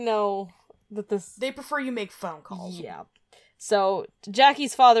 they know that this... They prefer you make phone calls. Yeah. So,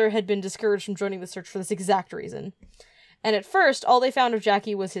 Jackie's father had been discouraged from joining the search for this exact reason. And at first, all they found of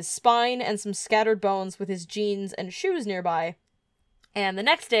Jackie was his spine and some scattered bones with his jeans and shoes nearby. And the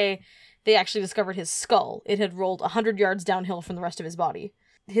next day, they actually discovered his skull. It had rolled 100 yards downhill from the rest of his body.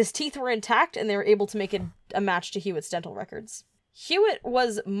 His teeth were intact, and they were able to make it a match to Hewitt's dental records. Hewitt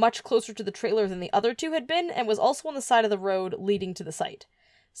was much closer to the trailer than the other two had been, and was also on the side of the road leading to the site.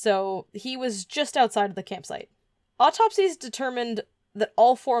 So, he was just outside of the campsite. Autopsies determined that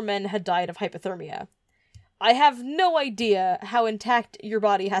all 4 men had died of hypothermia. I have no idea how intact your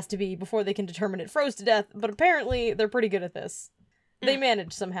body has to be before they can determine it froze to death, but apparently they're pretty good at this. They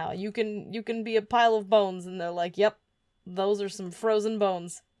manage somehow. You can be a pile of bones, and they're like, yep, those are some frozen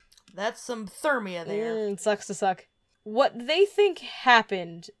bones. That's some thermia there. Sucks to suck. What they think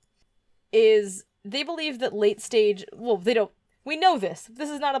happened is they believe that late stage... Well, they don't... We know this.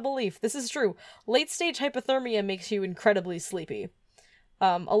 This is not a belief. This is true. Late stage hypothermia makes you incredibly sleepy.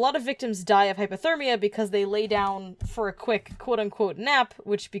 A lot of victims die of hypothermia because they lay down for a quick quote-unquote nap,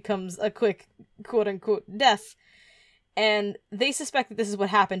 which becomes a quick quote-unquote death. And they suspect that this is what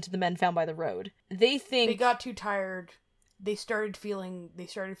happened to the men found by the road. They think... They got too tired. They started feeling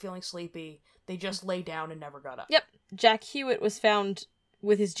sleepy. They just lay down and never got up. Yep. Jack Hewitt was found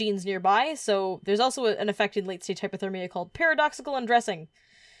with his jeans nearby, so there's also an effect in late-stage hypothermia called paradoxical undressing.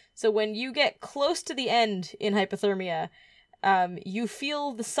 So when you get close to the end in hypothermia, you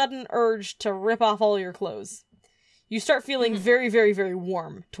feel the sudden urge to rip off all your clothes. You start feeling very, very, very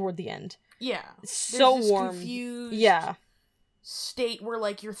warm toward the end. Yeah. So There's this warm. confused state where,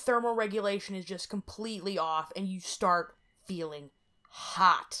 like, your thermal regulation is just completely off and you start feeling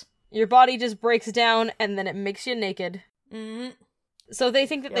hot. Your body just breaks down and then it makes you naked. Mm-hmm. So they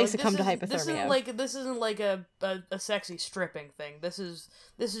think that they succumb to hypothermia. This isn't like a sexy stripping thing. This is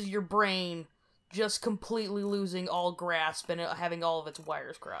your brain just completely losing all grasp and having all of its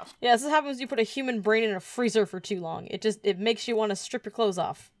wires crossed. Yeah, this happens when you put a human brain in a freezer for too long. It makes you want to strip your clothes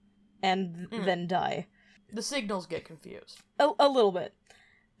off and then die. The signals get confused. A little bit.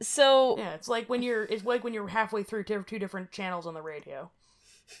 So yeah, it's like when you're halfway through two different channels on the radio.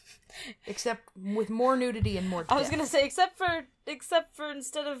 Except with more nudity and more death. I was gonna say, except for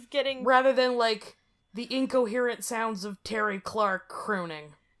instead of getting... Rather than, like, the incoherent sounds of Terry Clark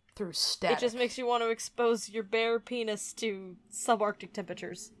crooning through static. It just makes you want to expose your bare penis to subarctic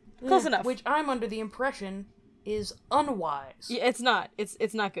temperatures. Close enough. Which I'm under the impression is unwise. Yeah, it's not.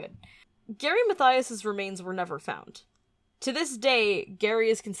 It's not good. Gary Mathias's remains were never found. To this day, Gary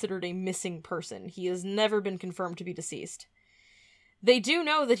is considered a missing person. He has never been confirmed to be deceased. They do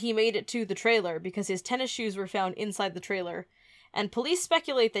know that he made it to the trailer because his tennis shoes were found inside the trailer, and police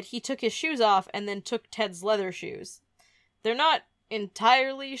speculate that he took his shoes off and then took Ted's leather shoes. They're not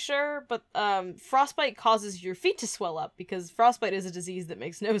entirely sure, but frostbite causes your feet to swell up, because frostbite is a disease that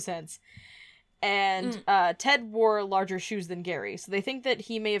makes no sense. And Ted wore larger shoes than Gary, so they think that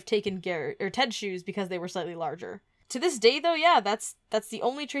he may have taken Ted's shoes because they were slightly larger. To this day, though, yeah, that's the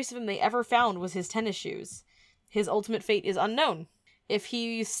only trace of him they ever found was his tennis shoes. His ultimate fate is unknown. If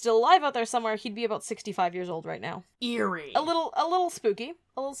he's still alive out there somewhere, he'd be about 65 years old right now. Eerie. A little spooky.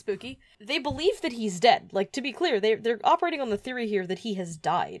 They believe that he's dead. Like, to be clear, they're operating on the theory here that he has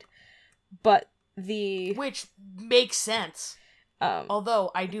died. But Which makes sense.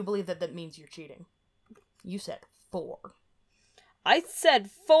 Although, I do believe that means you're cheating. You said 4. I said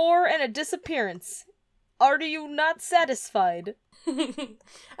 4 and a disappearance. Are you not satisfied?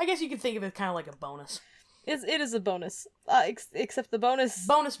 I guess you could think of it kind of like a bonus. It is a bonus. Except the bonus...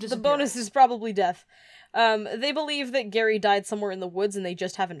 The bonus is probably death. They believe that Gary died somewhere in the woods and they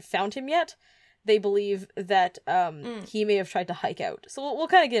just haven't found him yet. They believe that he may have tried to hike out. So we'll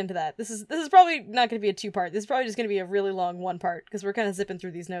kind of get into that. This is probably not going to be a 2-part. This is probably just going to be a really long 1-part, because we're kind of zipping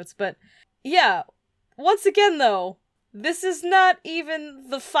through these notes. But yeah, once again though, this is not even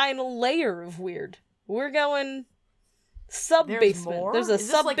the final layer of weird. We're going sub-basement. There's a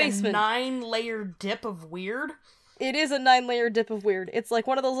sub-basement. Like a 9-layer dip of weird? It is a 9-layer dip of weird. It's like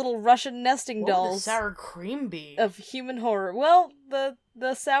one of those little Russian nesting dolls. What would the sour cream be? Of human horror. Well,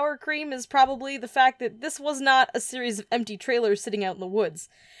 the sour cream is probably the fact that this was not a series of empty trailers sitting out in the woods.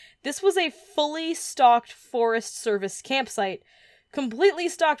 This was a fully stocked Forest Service campsite, completely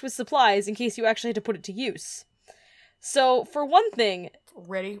stocked with supplies in case you actually had to put it to use. So, for one thing...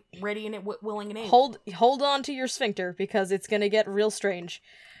 Ready and willing and able. Hold on to your sphincter, because it's gonna get real strange.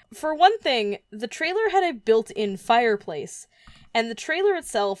 For one thing, the trailer had a built-in fireplace, and the trailer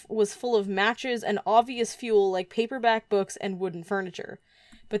itself was full of matches and obvious fuel like paperback books and wooden furniture.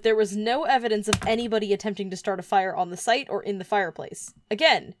 But there was no evidence of anybody attempting to start a fire on the site or in the fireplace.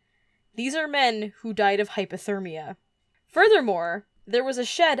 Again, these are men who died of hypothermia. Furthermore, there was a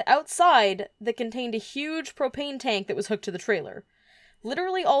shed outside that contained a huge propane tank that was hooked to the trailer.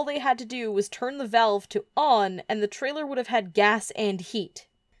 Literally all they had to do was turn the valve to on, and the trailer would have had gas and heat.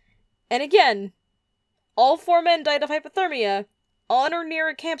 And again, all 4 men died of hypothermia, on or near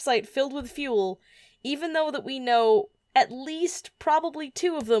a campsite filled with fuel, even though that we know at least probably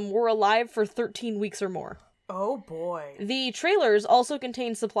 2 of them were alive for 13 weeks or more. Oh boy. The trailers also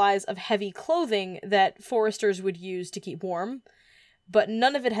contained supplies of heavy clothing that foresters would use to keep warm, but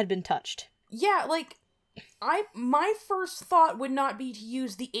none of it had been touched. Yeah, like, my first thought would not be to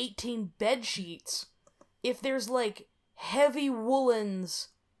use the 18 bed sheets if there's, like, heavy woolens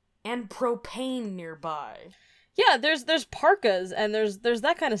and propane nearby. Yeah, there's parkas and there's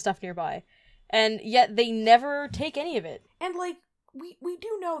that kind of stuff nearby. And yet they never take any of it. And, like, we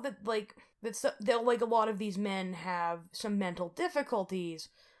do know that, like, that like, a lot of these men have some mental difficulties,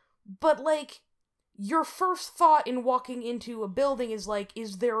 but, like, your first thought in walking into a building is, like,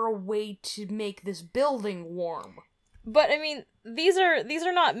 is there a way to make this building warm? But, I mean, these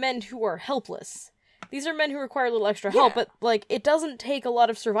are not men who are helpless. These are men who require a little extra help, but, like, it doesn't take a lot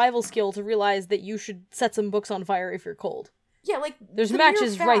of survival skill to realize that you should set some books on fire if you're cold. Yeah, like, there's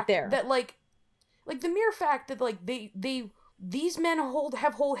matches right there. That, like, the mere fact that, like, these men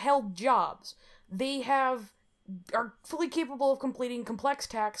have held jobs. They are fully capable of completing complex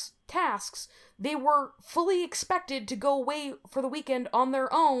tasks. They were fully expected to go away for the weekend on their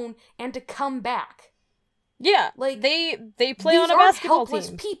own and to come back. Yeah, like, they play on a basketball team. These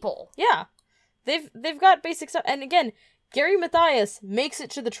aren't helpless people. Yeah. They've got basic stuff. And again, Gary Mathias makes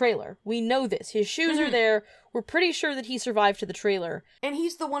it to the trailer. We know this. His shoes are there. We're pretty sure that he survived to the trailer. And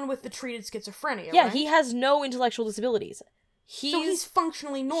he's the one with the treated schizophrenia, Yeah, right? he has no intellectual disabilities. So he's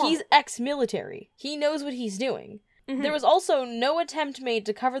functionally normal. He's ex-military. He knows what he's doing. Mm-hmm. There was also no attempt made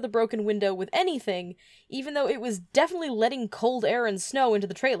to cover the broken window with anything, even though it was definitely letting cold air and snow into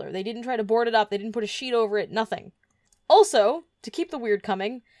the trailer. They didn't try to board it up. They didn't put a sheet over it. Nothing. Also, to keep the weird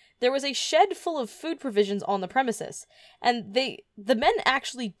coming, there was a shed full of food provisions on the premises, and the men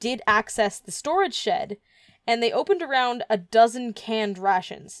actually did access the storage shed, and they opened around a dozen canned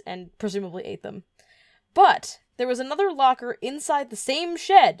rations, and presumably ate them. But there was another locker inside the same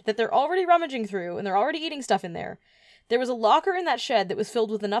shed that they're already rummaging through, and they're already eating stuff in there. There was a locker in that shed that was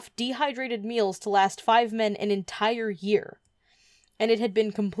filled with enough dehydrated meals to last 5 men an entire year, and it had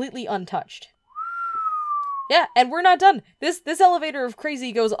been completely untouched. Yeah, and we're not done. This elevator of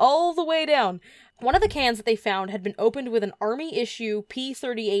crazy goes all the way down. One of the cans that they found had been opened with an Army-issue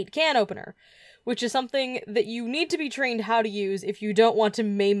P-38 can opener, which is something that you need to be trained how to use if you don't want to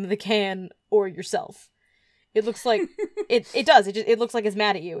maim the can or yourself. It looks like it does. It looks like it's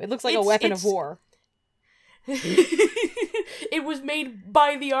mad at you. It looks like a weapon of war. It was made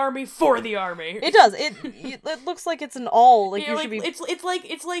by the army for the army. It does. It looks like it's an awl. Like Yeah, you like, should be.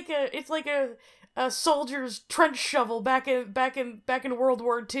 it's like a soldier's trench shovel back in World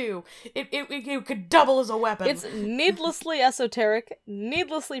War II. It could double as a weapon. It's needlessly esoteric,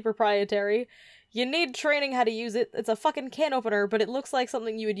 needlessly proprietary. You need training how to use it. It's a fucking can opener, but it looks like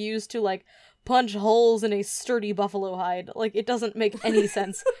something you would use to, like, punch holes in a sturdy buffalo hide. Like, it doesn't make any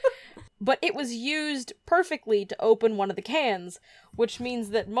sense. But it was used perfectly to open one of the cans, which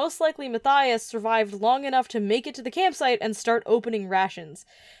means that most likely Matthias survived long enough to make it to the campsite and start opening rations.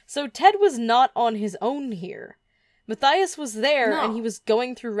 So Ted was not on his own here. Matthias was there, and he was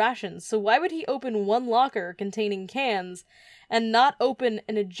going through rations, so why would he open one locker containing cans and not open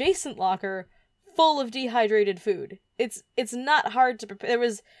an adjacent locker full of dehydrated food? It's not hard to prepare. There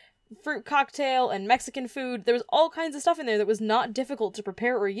was fruit cocktail and Mexican food. There was all kinds of stuff in there that was not difficult to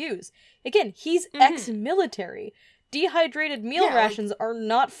prepare or use. Again, he's ex-military. Dehydrated meal rations are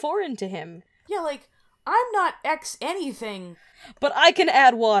not foreign to him. Yeah, like, I'm not ex anything. But I can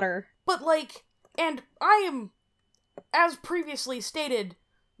add water. But, like, and I am, as previously stated,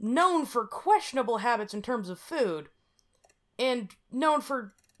 known for questionable habits in terms of food. And known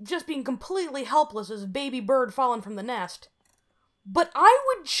for just being completely helpless as a baby bird fallen from the nest. But I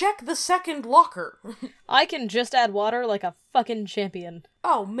would check the second locker. I can just add water like a fucking champion.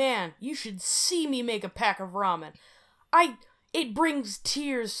 Oh man, you should see me make a pack of ramen. It brings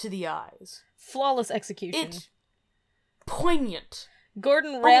tears to the eyes. Flawless execution. It's poignant.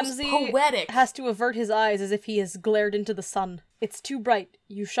 Gordon Ramsay poetic. has to avert his eyes as if he has glared into the sun. It's too bright.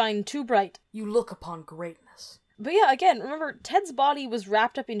 You shine too bright. You look upon greatness. But yeah, again, remember, Ted's body was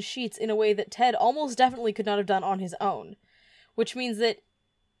wrapped up in sheets in a way that Ted almost definitely could not have done on his own. Which means that,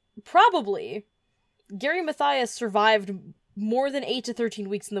 probably, Gary Matthias survived more than 8 to 13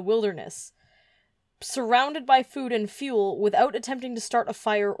 weeks in the wilderness, surrounded by food and fuel without attempting to start a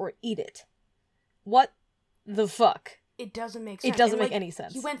fire or eat it. What the fuck? It doesn't make sense. It doesn't And, make any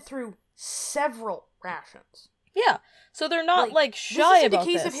sense. He went through several rations. Yeah, so they're not, shy this isn't about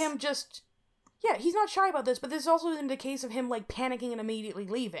the case this. of him just... Yeah, he's not shy about this, but this also isn't the case of him, panicking and immediately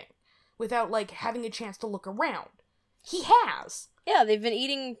leaving, without, having a chance to look around. He has. Yeah, they've been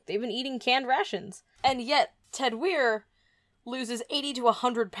eating canned rations. And yet, Ted Weir loses 80 to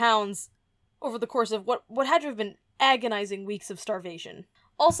 100 pounds over the course of what had to have been agonizing weeks of starvation.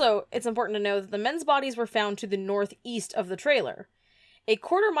 Also, it's important to know that the men's bodies were found to the northeast of the trailer. A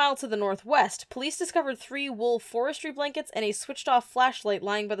quarter-mile to the northwest, police discovered 3 wool forestry blankets and a switched-off flashlight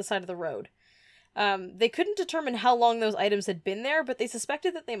lying by the side of the road. They couldn't determine how long those items had been there, but they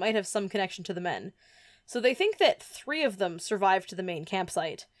suspected that they might have some connection to the men. So they think that 3 of them survived to the main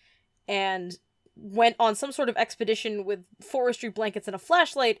campsite, and went on some sort of expedition with forestry blankets and a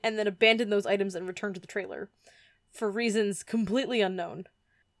flashlight, and then abandoned those items and returned to the trailer, for reasons completely unknown.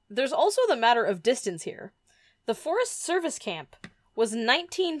 There's also the matter of distance here. The Forest Service camp was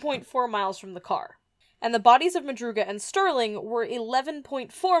 19.4 miles from the car, and the bodies of Madruga and Sterling were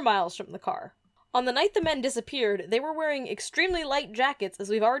 11.4 miles from the car. On the night the men disappeared, they were wearing extremely light jackets, as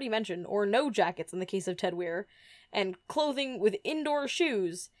we've already mentioned, or no jackets in the case of Ted Weir, and clothing with indoor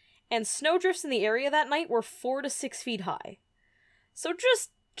shoes, and snowdrifts in the area that night were 4 to 6 feet high. So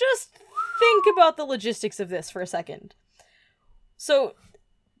just think about the logistics of this for a second. So...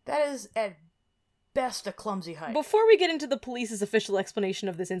 That is, at best, a clumsy hike. Before we get into the police's official explanation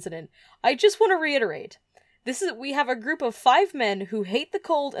of this incident, I just want to reiterate, we have a group of 5 men who hate the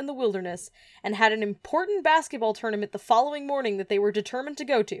cold and the wilderness, and had an important basketball tournament the following morning that they were determined to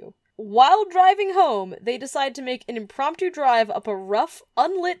go to. While driving home, they decide to make an impromptu drive up a rough,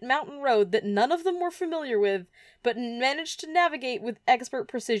 unlit mountain road that none of them were familiar with, but managed to navigate with expert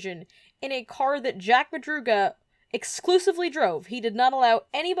precision, in a car that Jack Madruga exclusively drove. He did not allow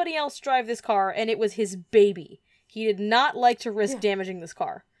anybody else to drive this car, and it was his baby. He did not like to risk damaging this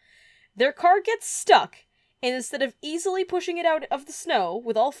car. Their car gets stuck, and instead of easily pushing it out of the snow,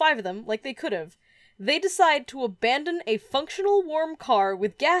 with all 5 of them, like they could have, they decide to abandon a functional warm car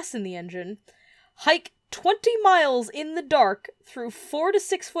with gas in the engine, hike 20 miles in the dark through 4 to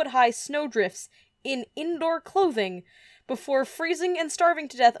 6 foot high snowdrifts in indoor clothing, before freezing and starving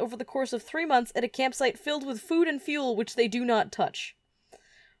to death over the course of 3 months at a campsite filled with food and fuel which they do not touch.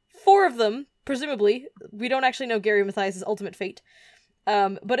 4 of them, presumably, we don't actually know Gary Matthias' ultimate fate,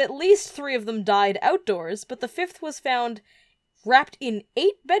 but at least 3 of them died outdoors, but the 5th was found wrapped in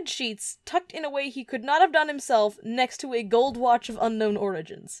 8 bed sheets, tucked in a way he could not have done himself, next to a gold watch of unknown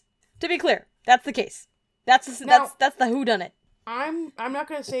origins. To be clear, that's the case. That's the whodunit. I'm not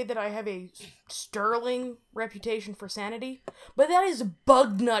gonna say that I have a sterling reputation for sanity, but that is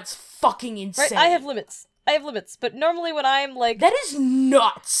bug nuts fucking insane. Right? I have limits, but normally when I'm like... That is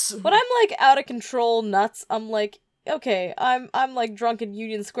nuts! When I'm like out of control nuts, I'm like, okay, I'm like drunk in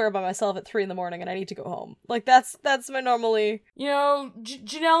Union Square by myself at 3 a.m. and I need to go home. Like that's my normally... You know,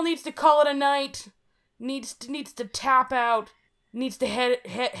 Janelle needs to call it a night, needs to tap out, needs to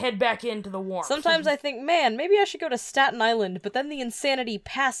head back into the warmth. Sometimes I think, man, maybe I should go to Staten Island, but then the insanity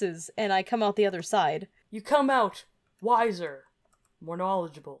passes and I come out the other side. You come out wiser, more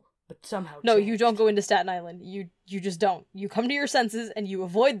knowledgeable, but somehow No, changed. you don't go into Staten Island. You just don't. You come to your senses and you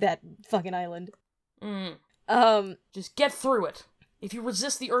avoid that fucking island. Just get through it. If you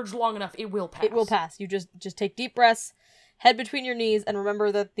resist the urge long enough, it will pass. It will pass. You just take deep breaths, head between your knees, and remember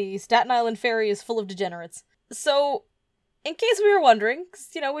that the Staten Island ferry is full of degenerates. So, in case we were wondering, because,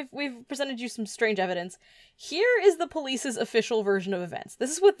 you know, we've presented you some strange evidence, here is the police's official version of events.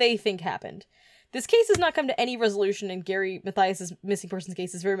 This is what they think happened. This case has not come to any resolution, and Gary Mathias' missing persons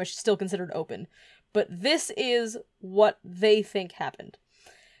case is very much still considered open. But this is what they think happened.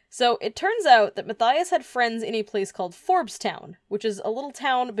 So, it turns out that Mathias had friends in a place called Forbestown, which is a little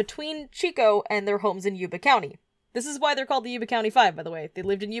town between Chico and their homes in Yuba County. This is why they're called the Yuba County Five, by the way. They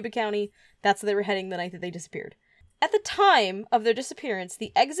lived in Yuba County. That's where they were heading the night that they disappeared. At the time of their disappearance,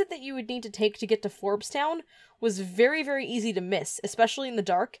 the exit that you would need to take to get to Forbestown was very, very easy to miss, especially in the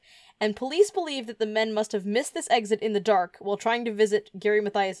dark, and police believe that the men must have missed this exit in the dark while trying to visit Gary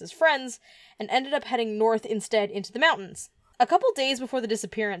Mathias' friends, and ended up heading north instead into the mountains. A couple days before the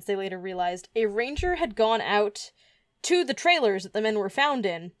disappearance, they later realized, a ranger had gone out to the trailers that the men were found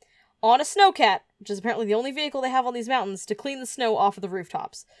in, on a snowcat, which is apparently the only vehicle they have on these mountains, to clean the snow off of the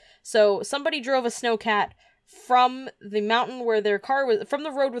rooftops. So, somebody drove a snowcat from the mountain where their car was, from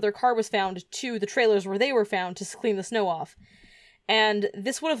the road where their car was found to the trailers where they were found to clean the snow off. And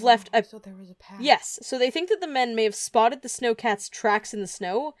this would have left a... So there was a path. Yes, so they think that the men may have spotted the snowcat's tracks in the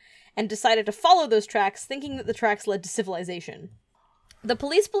snow and decided to follow those tracks, thinking that the tracks led to civilization. The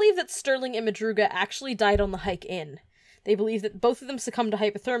police believe that Sterling and Madruga actually died on the hike in. They believe that both of them succumbed to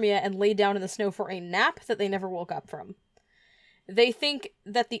hypothermia and lay down in the snow for a nap that they never woke up from. They think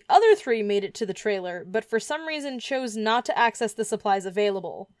that the other 3 made it to the trailer, but for some reason chose not to access the supplies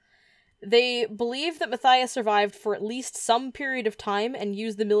available. They believe that Mathias survived for at least some period of time and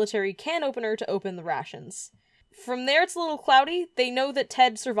used the military can opener to open the rations. From there, it's a little cloudy. They know that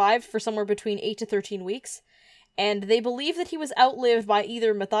Ted survived for somewhere between 8 to 13 weeks, and they believe that he was outlived by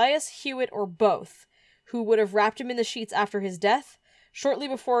either Mathias, Hewitt, or both, who would have wrapped him in the sheets after his death, shortly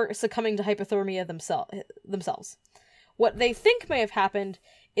before succumbing to hypothermia themselves. What they think may have happened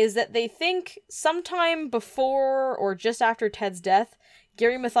is that they think sometime before or just after Ted's death,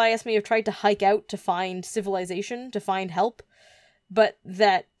 Gary Mathias may have tried to hike out to find civilization, to find help, but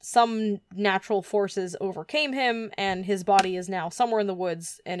that some natural forces overcame him, and his body is now somewhere in the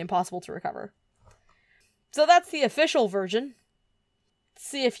woods and impossible to recover. So that's the official version.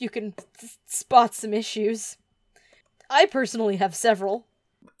 See if you can spot some issues. I personally have several.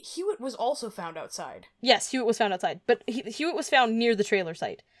 Hewitt was also found outside. Yes, Hewitt was found outside, but Hewitt was found near the trailer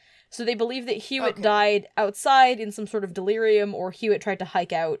site. So they believe that Hewitt Okay. died outside in some sort of delirium, or Hewitt tried to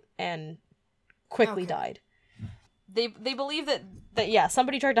hike out and quickly Okay. died. They believe that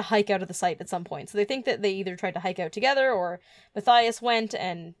somebody tried to hike out of the site at some point. So they think that they either tried to hike out together, or Mathias went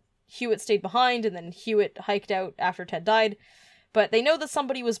and Hewitt stayed behind, and then Hewitt hiked out after Ted died. But they know that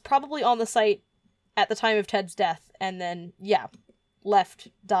somebody was probably on the site at the time of Ted's death, and then, left,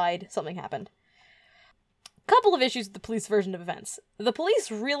 died, something happened. Couple of issues with the police version of events. The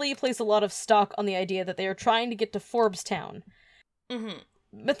police really place a lot of stock on the idea that they are trying to get to Forbestown. Mm-hmm.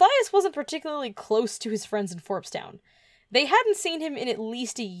 Matthias wasn't particularly close to his friends in Forbestown. They hadn't seen him in at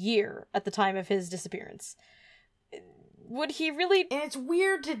least a year at the time of his disappearance. Would he really... And it's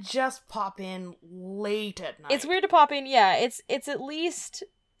weird to just pop in late at night. It's weird to pop in, yeah. It's at least...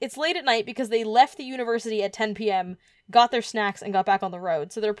 It's late at night because they left the university at 10 p.m., got their snacks, and got back on the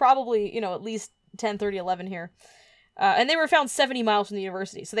road. So they're probably, at least 10:30, 11 here. And they were found 70 miles from the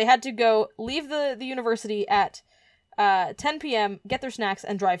university. So they had to leave the university at 10 p.m., get their snacks,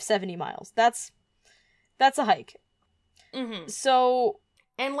 and drive 70 miles. That's a hike. Mm-hmm. So...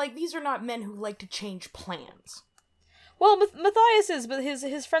 And, these are not men who like to change plans. Well, Matthias is, but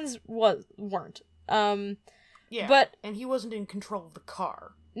his friends weren't. Yeah, but... And he wasn't in control of the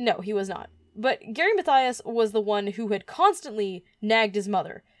car. No, he was not. But Gary Mathias was the one who had constantly nagged his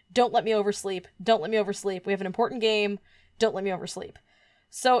mother. Don't let me oversleep. Don't let me oversleep. We have an important game. Don't let me oversleep.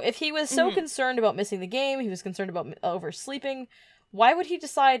 So if he was so concerned about missing the game, he was concerned about oversleeping, Why would he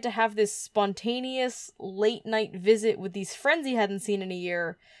decide to have this spontaneous late-night visit with these friends he hadn't seen in a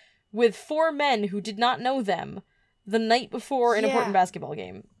year with 4 men who did not know them the night before an important basketball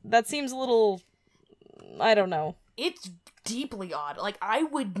game? That seems a little... I don't know. It's deeply odd. Like, I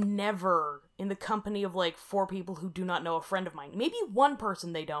would never, in the company of, like, 4 people who do not know a friend of mine, maybe 1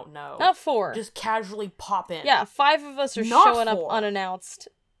 person they don't know. Not 4. Just casually pop in. Yeah, 5 of us are Not showing up 4. unannounced.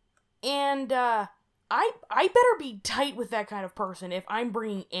 And, I better be tight with that kind of person if I'm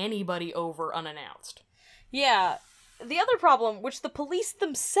bringing anybody over unannounced. Yeah. The other problem, which the police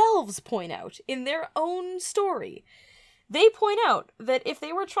themselves point out in their own story, they point out that if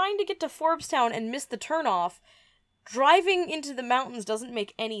they were trying to get to Forbstown and miss the turnoff, driving into the mountains doesn't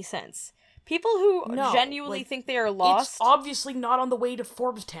make any sense. People who genuinely think they are lost... It's obviously not on the way to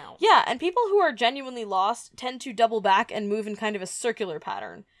Forbstown. Yeah, and people who are genuinely lost tend to double back and move in kind of a circular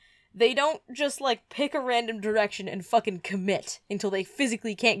pattern. They don't just, like, pick a random direction and fucking commit until they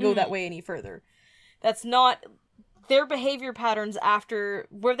physically can't go that way any further. That's not... Their behavior patterns after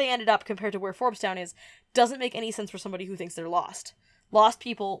where they ended up compared to where Forbstown is doesn't make any sense for somebody who thinks they're lost. Lost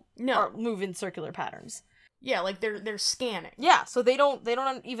people move in circular patterns. Yeah, like they're scanning. Yeah, so they don't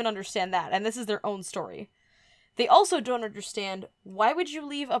even understand that, and this is their own story. They also don't understand, why would you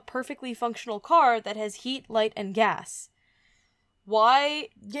leave a perfectly functional car that has heat, light, and gas? Why,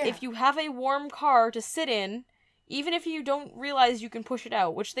 if you have a warm car to sit in, even if you don't realize you can push it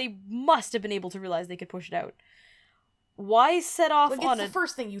out, which they must have been able to realize they could push it out, why set off on it's the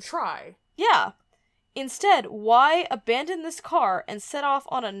first thing you try. Yeah. Instead, why abandon this car and set off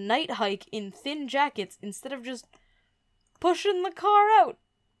on a night hike in thin jackets instead of just pushing the car out?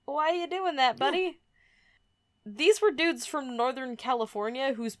 Why are you doing that, buddy? These were dudes from Northern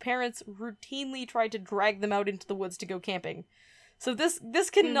California whose parents routinely tried to drag them out into the woods to go camping. So this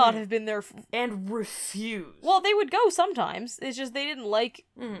cannot have been their... And refused. Well, they would go sometimes. It's just they didn't like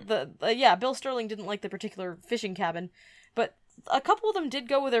Bill Sterling didn't like the particular fishing cabin. But a couple of them did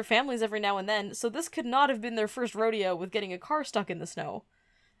go with their families every now and then, so this could not have been their first rodeo with getting a car stuck in the snow.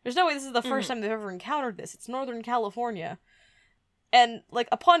 There's no way this is the first time they've ever encountered this. It's Northern California. And, like,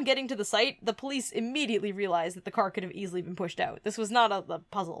 upon getting to the site, the police immediately realized that the car could have easily been pushed out. This was not a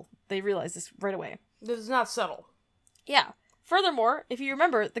puzzle. They realized this right away. This is not subtle. Yeah. Furthermore, if you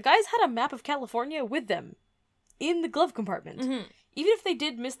remember, the guys had a map of California with them in the glove compartment. Mm-hmm. Even if they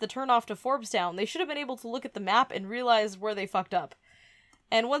did miss the turnoff to Forbstown, they should have been able to look at the map and realize where they fucked up.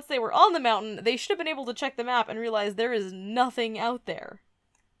 And once they were on the mountain, they should have been able to check the map and realize there is nothing out there.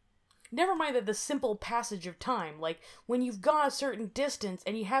 Never mind that the simple passage of time, like, when you've gone a certain distance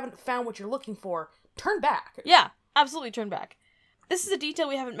and you haven't found what you're looking for, turn back. Yeah, absolutely turn back. This is a detail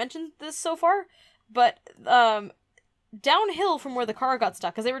we haven't mentioned this so far, but, downhill from where the car got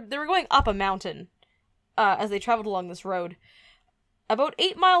stuck, because they were going up a mountain as they traveled along this road. About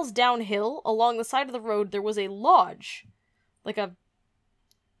 8 miles downhill, along the side of the road, there was a lodge, like a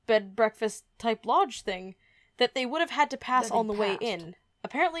bed breakfast type lodge thing, that they would have had to pass on the way in.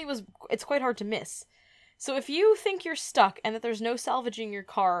 Apparently it's quite hard to miss. So if you think you're stuck and that there's no salvaging your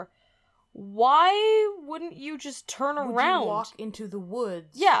car, why wouldn't you just turn around? You walk into the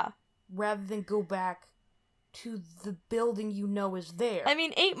woods. Yeah. Rather than go back to the building you know is there. I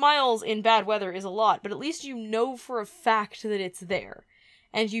mean, 8 miles in bad weather is a lot, but at least you know for a fact that it's there.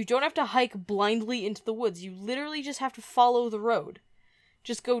 And you don't have to hike blindly into the woods. You literally just have to follow the road.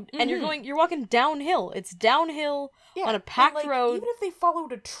 Just go, and you're walking downhill. It's downhill on a packed road. Even if they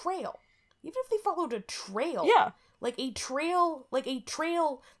followed a trail. Yeah. Like a trail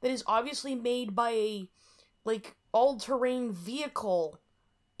that is obviously made by a, like, all-terrain vehicle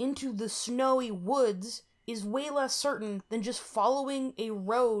into the snowy woods is way less certain than just following a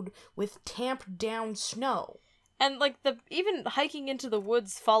road with tamped down snow. And, like, even hiking into the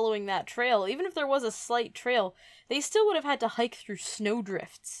woods following that trail, even if there was a slight trail, they still would have had to hike through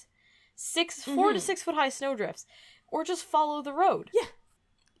snowdrifts. 4 to 6 foot high snowdrifts. Or just follow the road. Yeah.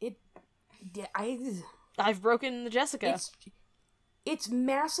 I've broken the Jessica. It's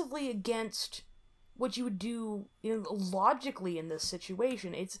massively against what you would do logically in this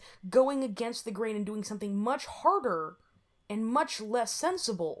situation. It's going against the grain and doing something much harder and much less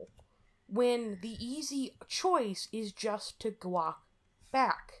sensible when the easy choice is just to walk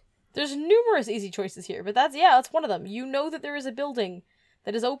back. There's numerous easy choices here, but that's one of them. You know that there is a building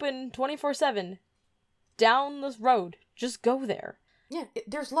that is open 24/7 down this road. Just go there. Yeah,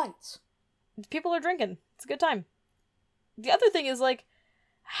 there's lights. People are drinking. It's a good time. The other thing is, like,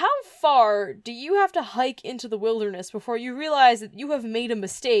 how far do you have to hike into the wilderness before you realize that you have made a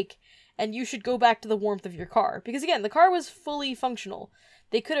mistake and you should go back to the warmth of your car? Because, again, the car was fully functional.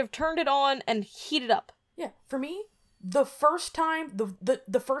 They could have turned it on and heated up. Yeah, for me, the first time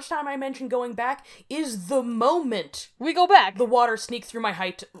I mentioned going back is the moment We go back. the water sneaks through my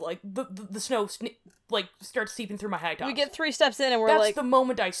height, like the snow starts seeping through my high tops. We get 3 steps in and we're That's like, the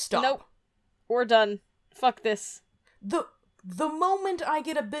moment I stop. nope, we're done. Fuck this. The moment I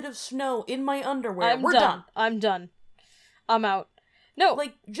get a bit of snow in my underwear, I'm we're done. done. I'm done. I'm out. No.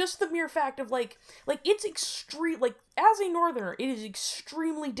 Like, just the mere fact of, like, it's extreme, like, as a northerner, it is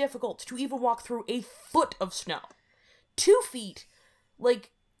extremely difficult to even walk through a foot of snow. 2 feet,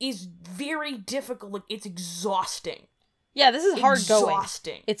 like, is very difficult, like, it's exhausting. Yeah, this is hard going.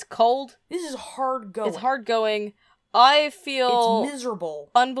 Exhausting. It's cold. This is hard going. It's hard going. I feel It's miserable.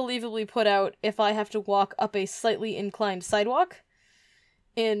 unbelievably put out if I have to walk up a slightly inclined sidewalk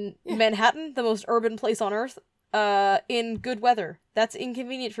in Manhattan, the most urban place on earth, in good weather. That's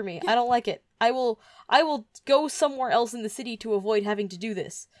inconvenient for me. I don't like it. I will go somewhere else in the city to avoid having to do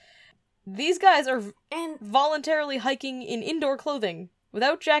this. These guys are And voluntarily hiking in indoor clothing,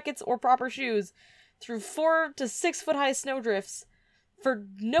 without jackets or proper shoes, through 4 to 6 foot high snowdrifts for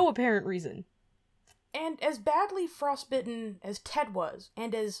no apparent reason. And as badly frostbitten as Ted was,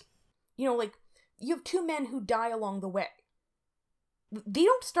 and as, you know, like, you have 2 men who die along the way. They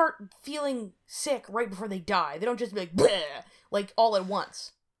don't start feeling sick right before they die. They don't just be like, bleh, like, all at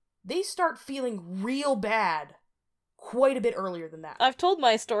once. They start feeling real bad quite a bit earlier than that. I've told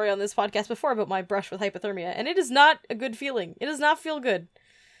my story on this podcast before about my brush with hypothermia, and it is not a good feeling. It does not feel good.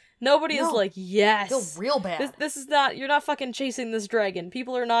 Nobody is No. like, yes. Feel real bad. This is not, you're not fucking chasing this dragon.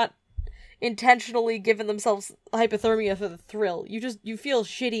 People are not intentionally giving themselves hypothermia for the thrill. You feel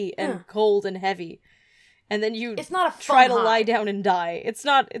shitty and cold and heavy. And then you It's not a fun try to high. lie down and die. It's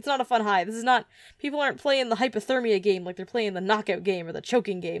not a fun high. This is not, people aren't playing the hypothermia game like they're playing the knockout game or the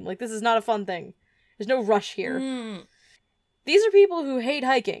choking game. Like, this is not a fun thing. There's no rush here. These are people who hate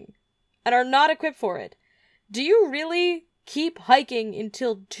hiking and are not equipped for it. Do you really keep hiking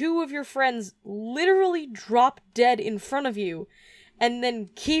until 2 of your friends literally drop dead in front of you and then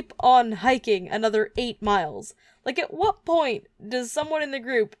keep on hiking another 8 miles? Like, at what point does someone in the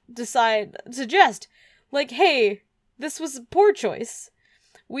group suggest, like, hey, this was a poor choice.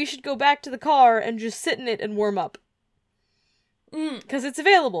 We should go back to the car and just sit in it and warm up. Because it's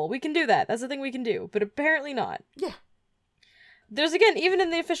available. We can do that. That's the thing we can do. But apparently not. Yeah. There's, again, even in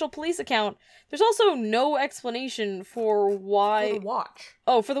the official police account, there's also no explanation for why... For the watch.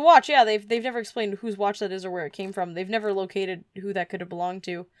 Oh, for the watch, yeah. They've never explained whose watch that is or where it came from. They've never located who that could have belonged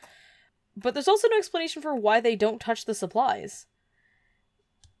to. But there's also no explanation for why they don't touch the supplies.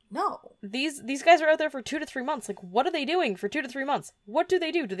 No. These guys are out there for 2 to 3 months. Like, what are they doing for 2 to 3 months? What do?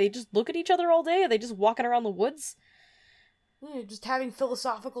 Do they just look at each other all day? Are they just walking around the woods? Just having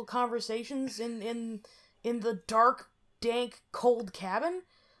philosophical conversations in the dark, dank, cold cabin.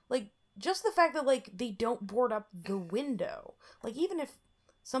 Like, just the fact that, like, they don't board up the window. Like, even if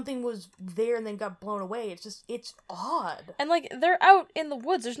something was there and then got blown away, it's odd. And, like, they're out in the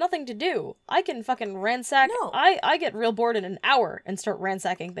woods. There's nothing to do. I can fucking ransack. No. I get real bored in an hour and start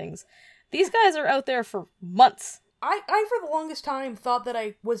ransacking things. These guys are out there for months. I for the longest time thought that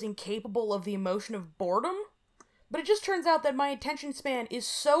I was incapable of the emotion of boredom, but it just turns out that my attention span is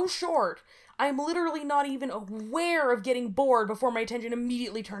so short, I'm literally not even aware of getting bored before my attention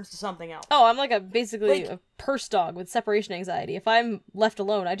immediately turns to something else. Oh, I'm like basically Like- a purse dog with separation anxiety. If I'm left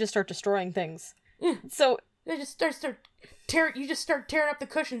alone, I just start destroying things. So, You just start tearing up the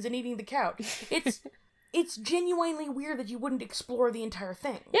cushions and eating the couch. It's genuinely weird that you wouldn't explore the entire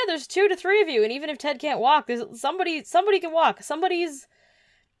thing. yeah, there's 2 to 3 of you, and even if Ted can't walk, there's somebody can walk. Somebody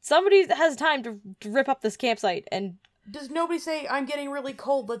has time to rip up this campsite and Does nobody say, I'm getting really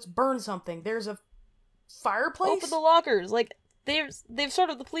cold, let's burn something? There's a fireplace? open the lockers. Like, they've sort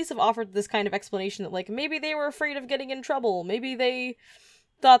of, the police have offered this kind of explanation that, like, maybe they were afraid of getting in trouble. Maybe they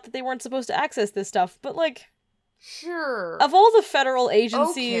thought that they weren't supposed to access this stuff. But, like, Sure. of all the federal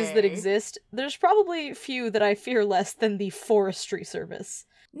agencies that Okay. exist, there's probably few that I fear less than the Forestry Service.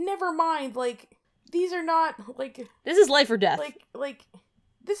 Never mind, like, these are not, like, This is life or death. like,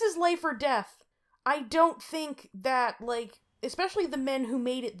 this is life or death. I don't think that, like, especially the men who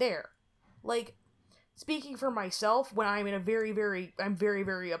made it there. Like, speaking for myself, when I'm in I'm very,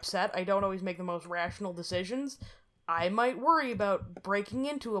 very upset, I don't always make the most rational decisions. I might worry about breaking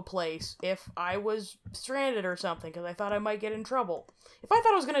into a place if I was stranded or something, because I thought I might get in trouble. If I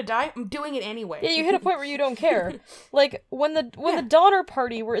thought I was gonna die, I'm doing it anyway. Yeah, you hit a point where you don't care. Like, when the Yeah. Donner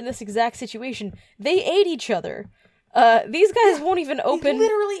Party were in this exact situation, they ate each other. These guys won't even They they'll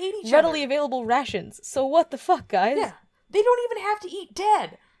literally ate each readily other. available rations. So what the fuck, guys? Yeah. They don't even have to eat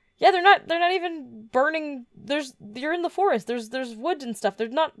dead. Yeah, they're not even burning. You're in the forest. There's wood and stuff. They're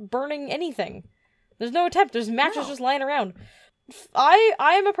not burning anything. There's no attempt. There's matches just lying around. I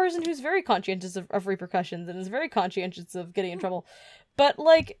am a person who's very conscientious of repercussions and is very conscientious of getting in trouble. But,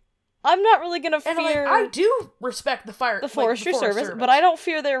 like, I'm not really gonna fear... And, I do respect the Forestry Service, but I don't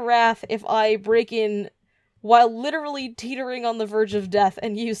fear their wrath if I break in while literally teetering on the verge of death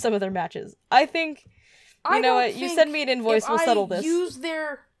and use some of their matches. I think... You know what? You send me an invoice, we'll settle this.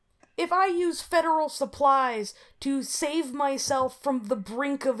 If I use federal supplies to save myself from the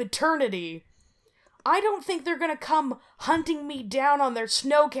brink of eternity, I don't think they're gonna come hunting me down on their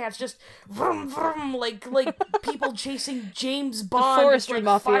snowcats, just vroom vroom, like people chasing James Bond, forestry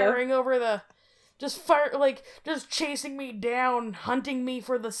mafia. firing over the, just chasing me down, hunting me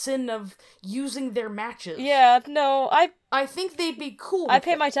for the sin of using their matches. Yeah, no, I think they'd be cool. I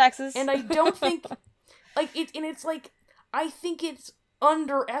pay my taxes, and I don't think, I think it's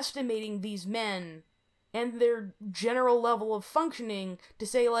underestimating these men and their general level of functioning to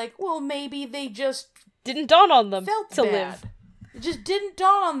say, like, well, maybe they just didn't dawn on them felt to bad. live. It just didn't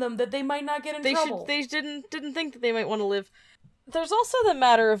dawn on them that they might not get in trouble. They didn't think that they might want to live. There's also the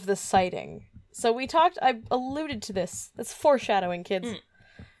matter of the sighting. So I alluded to this. That's foreshadowing, kids.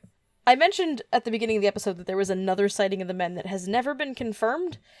 I mentioned at the beginning of the episode that there was another sighting of the men that has never been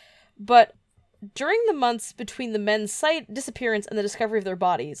confirmed, but during the months between the men's disappearance and the discovery of their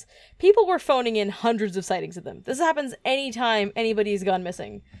bodies, people were phoning in hundreds of sightings of them. This happens anytime anybody's gone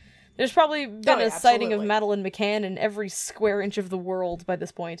missing. There's probably been a sighting of Madeleine McCann in every square inch of the world by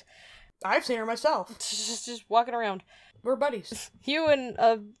this point. I've seen her myself. Just walking around. We're buddies. You and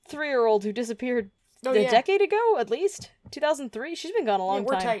a 3-year-old who disappeared a decade ago, at least? 2003? She's been gone a long time.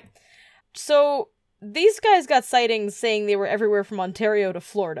 We're tight. So, these guys got sightings saying they were everywhere from Ontario to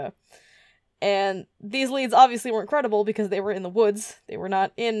Florida. And these leads obviously weren't credible because they were in the woods. They were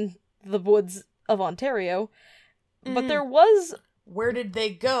not in the woods of Ontario. But there was... Where did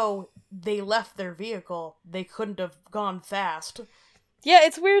they go? They left their vehicle. They couldn't have gone fast. Yeah,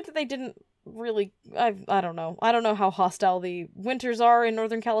 it's weird that they didn't really... I don't know. I don't know how hostile the winters are in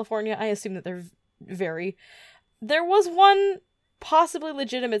Northern California. I assume that they're very... There was one possibly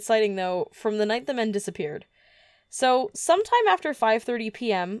legitimate sighting, though, from the night the men disappeared. So, sometime after 5:30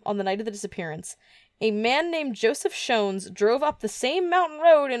 p.m. on the night of the disappearance, a man named Joseph Shones drove up the same mountain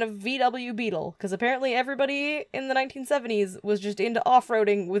road in a VW Beetle, because apparently everybody in the 1970s was just into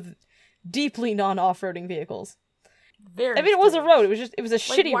off-roading with deeply non-off-roading vehicles. It was a road, it was a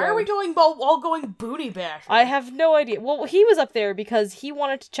shitty road. Why are we all going booty bash? I have no idea. Well, he was up there because he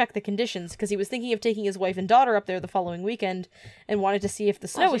wanted to check the conditions, because he was thinking of taking his wife and daughter up there the following weekend, and wanted to see if the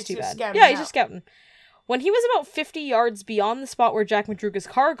snow was too bad. Yeah, he's just scouting. When he was about 50 yards beyond the spot where Jack Madruga's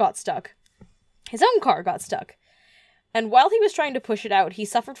car got stuck, his own car got stuck. And while he was trying to push it out, he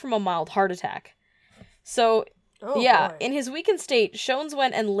suffered from a mild heart attack. So, boy. In his weakened state, Shones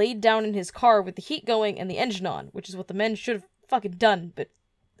went and laid down in his car with the heat going and the engine on, which is what the men should have fucking done, but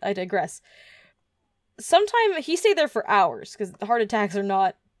I digress. Sometime, he stayed there for hours, because heart attacks are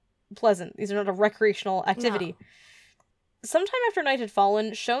not pleasant. These are not a recreational activity. No. Sometime after night had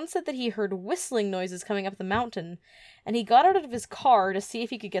fallen, Shones said that he heard whistling noises coming up the mountain, and he got out of his car to see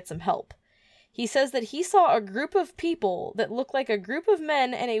if he could get some help. He says that he saw a group of people that looked like a group of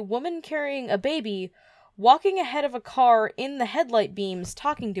men and a woman carrying a baby walking ahead of a car in the headlight beams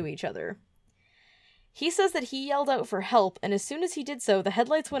talking to each other. He says that he yelled out for help, and as soon as he did so, the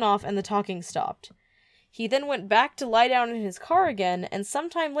headlights went off and the talking stopped. He then went back to lie down in his car again, and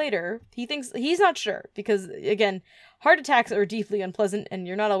sometime later, he's not sure, because, again, heart attacks are deeply unpleasant, and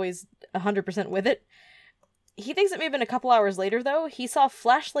you're not always 100% with it. He thinks it may have been a couple hours later, though, he saw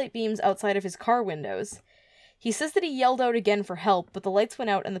flashlight beams outside of his car windows. He says that he yelled out again for help, but the lights went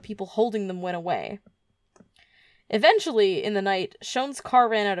out and the people holding them went away. Eventually, in the night, Shones' car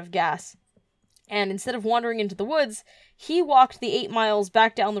ran out of gas, and instead of wandering into the woods, he walked the 8 miles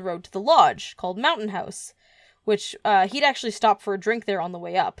back down the road to the lodge, called Mountain House, which he'd actually stopped for a drink there on the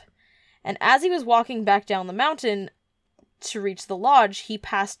way up. And as he was walking back down the mountain to reach the lodge, he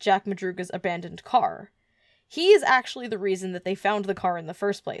passed Jack Madruga's abandoned car. He is actually the reason that they found the car in the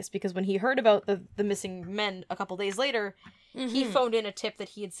first place, because when he heard about the missing men a couple days later, he phoned in a tip that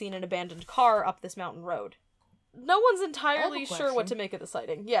he had seen an abandoned car up this mountain road. No one's entirely sure what to make of the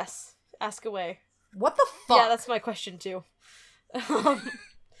sighting. Yes, ask away. What the fuck? Yeah, that's my question too.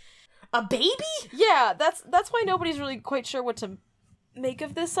 A baby? Yeah, that's why nobody's really quite sure what to make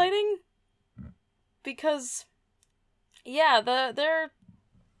of this sighting. Because, yeah,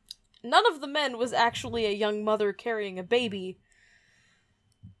 none of the men was actually a young mother carrying a baby.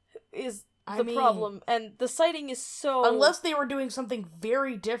 Is the problem, and the sighting is so... Unless they were doing something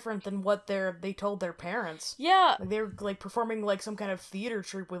very different than what they told their parents. Yeah. Like, they were, like, performing, like, some kind of theater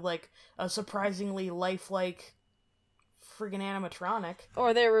troupe with, like, a surprisingly lifelike friggin' animatronic.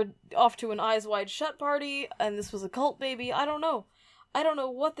 Or they were off to an Eyes Wide Shut party, and this was a cult baby. I don't know. I don't know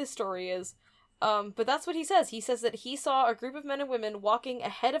what this story is. But that's what he says. He says that he saw a group of men and women walking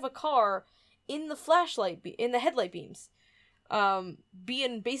ahead of a car in the in the headlight beams.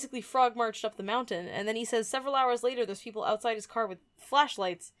 Being basically frog marched up the mountain, and then he says several hours later there's people outside his car with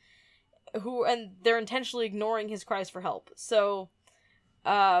flashlights and they're intentionally ignoring his cries for help. So,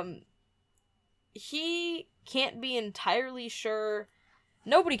 he can't be entirely sure,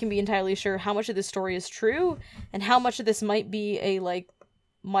 nobody can be entirely sure how much of this story is true, and how much of this might be a, like,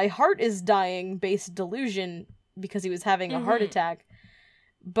 my heart is dying based delusion because he was having a heart attack.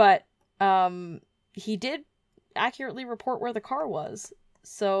 But, he did accurately report where the car was.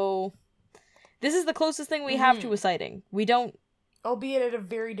 So this is the closest thing we have to a sighting. We don't... Albeit at a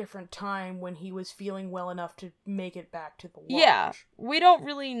very different time when he was feeling well enough to make it back to the lodge. Yeah, we don't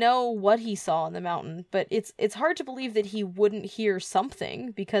really know what he saw on the mountain, but it's hard to believe that he wouldn't hear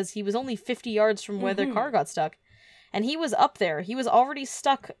something, because he was only 50 yards from where the car got stuck. And he was up there. He was already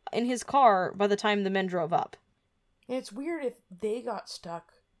stuck in his car by the time the men drove up. And it's weird if they got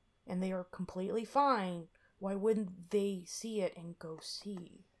stuck and they are completely fine. Why wouldn't they see it and go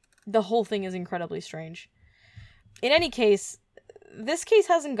see? The whole thing is incredibly strange. In any case, this case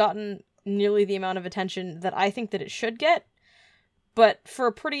hasn't gotten nearly the amount of attention that I think that it should get, but for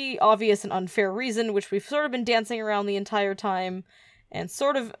a pretty obvious and unfair reason, which we've sort of been dancing around the entire time, and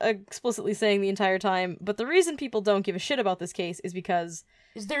sort of explicitly saying the entire time, but the reason people don't give a shit about this case is because...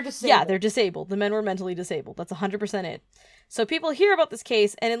 They're disabled. Yeah, they're disabled. The men were mentally disabled. That's 100% it. So people hear about this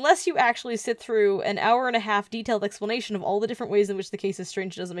case, and unless you actually sit through an hour-and-a-half detailed explanation of all the different ways in which the case is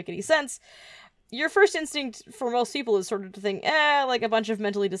strange and doesn't make any sense, your first instinct for most people is sort of to think, like a bunch of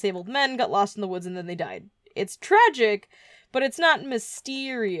mentally disabled men got lost in the woods and then they died. It's tragic, but it's not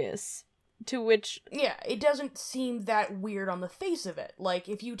mysterious. To which... Yeah, it doesn't seem that weird on the face of it. Like,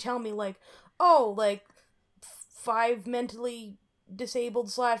 if you tell me, like, oh, like, 5 mentally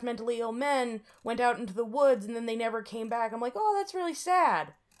disabled / mentally ill men went out into the woods and then they never came back, I'm like, oh, that's really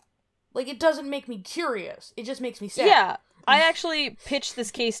sad. Like, it doesn't make me curious. It just makes me sad. Yeah, I actually pitched this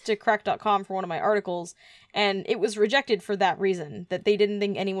case to Crack.com for one of my articles, and it was rejected for that reason, that they didn't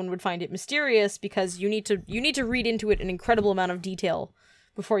think anyone would find it mysterious, because you need to read into it an incredible amount of detail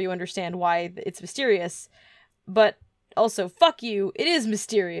before you understand why it's mysterious. But also, fuck you, it is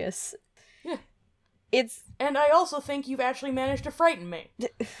mysterious. Yeah. It's... And I also think you've actually managed to frighten me,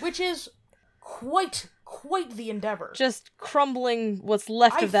 which is quite the endeavor. Just crumbling what's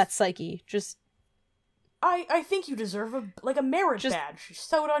left of that psyche. Just... I think you deserve a merit badge.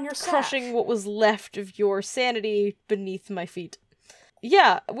 Sew it on your sash. Crushing what was left of your sanity beneath my feet.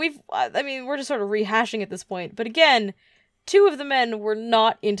 Yeah, we're just sort of rehashing at this point, but again, 2 of the men were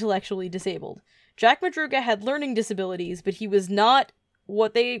not intellectually disabled. Jack Madruga had learning disabilities, but he was not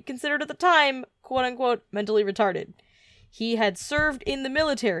what they considered at the time, quote-unquote, mentally retarded. He had served in the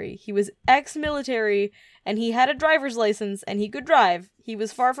military. He was ex-military, and he had a driver's license, and he could drive. He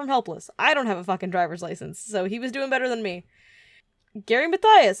was far from helpless. I don't have a fucking driver's license, so he was doing better than me. Gary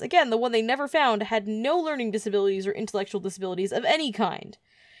Mathias, again, the one they never found, had no learning disabilities or intellectual disabilities of any kind.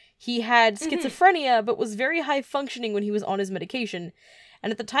 He had schizophrenia, but was very high-functioning when he was on his medication,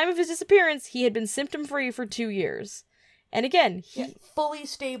 and at the time of his disappearance, he had been symptom-free for 2 years. And again, fully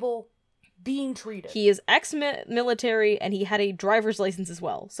stable, being treated. He is ex-military, and he had a driver's license as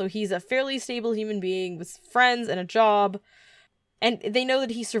well. So he's a fairly stable human being with friends and a job. And they know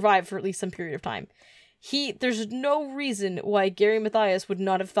that he survived for at least some period of time. There's no reason why Gary Mathias would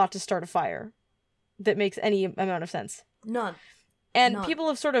not have thought to start a fire that makes any amount of sense. None. And people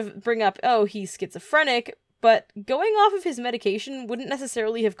have sort of bring up, oh, he's schizophrenic, but going off of his medication wouldn't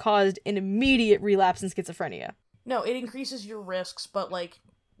necessarily have caused an immediate relapse in schizophrenia. No, it increases your risks, but, like,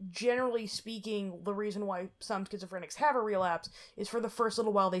 generally speaking, the reason why some schizophrenics have a relapse is for the first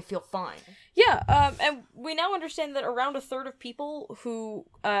little while they feel fine. Yeah, and we now understand that around 1/3 of people who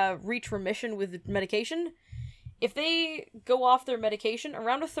reach remission with medication, if they go off their medication,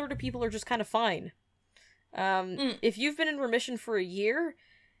 around 1/3 of people are just kind of fine. If you've been in remission for a year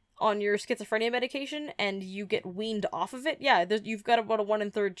on your schizophrenia medication and you get weaned off of it, yeah, you've got about a 1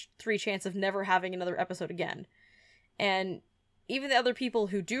 in 3 chance of never having another episode again. And even the other people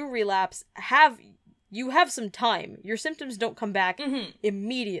who do relapse have some time. Your symptoms don't come back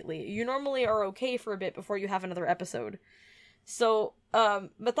immediately. You normally are okay for a bit before you have another episode. So,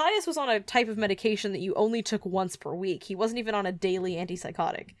 Mathias was on a type of medication that you only took once per week. He wasn't even on a daily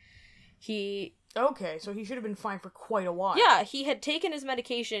antipsychotic. Okay, so he should have been fine for quite a while. Yeah, he had taken his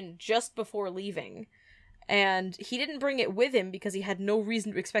medication just before leaving, and he didn't bring it with him because he had no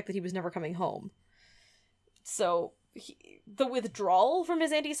reason to expect that he was never coming home. So, the withdrawal from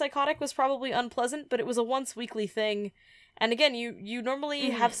his antipsychotic was probably unpleasant, but it was a once-weekly thing. And again, you normally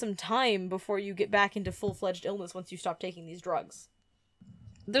have some time before you get back into full-fledged illness once you stop taking these drugs.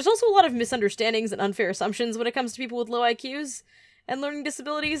 There's also a lot of misunderstandings and unfair assumptions when it comes to people with low IQs and learning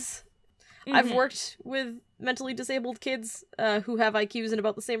disabilities. I've worked with mentally disabled kids who have IQs in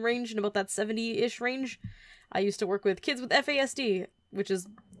about the same range, in about that 70-ish range. I used to work with kids with FASD, which is...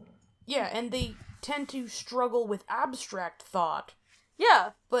 Yeah, and they tend to struggle with abstract thought.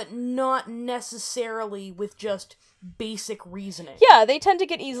 Yeah. But not necessarily with just basic reasoning. Yeah, they tend to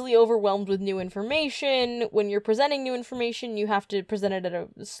get easily overwhelmed with new information. When you're presenting new information, you have to present it at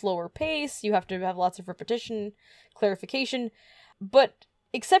a slower pace. You have to have lots of repetition, clarification. But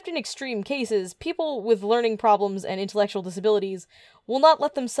except in extreme cases, people with learning problems and intellectual disabilities will not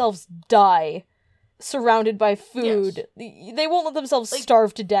let themselves die surrounded by food. Yes. They won't let themselves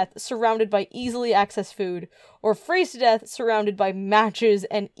starve to death surrounded by easily accessed food, or freeze to death surrounded by matches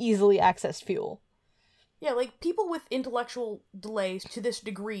and easily accessed fuel. Yeah, like, people with intellectual delays to this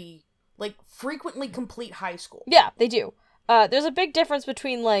degree, like, frequently complete high school. Yeah, they do. There's a big difference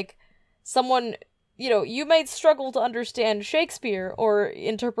between, like, someone, you might struggle to understand Shakespeare or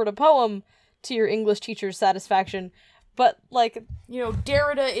interpret a poem to your English teacher's satisfaction, but, like...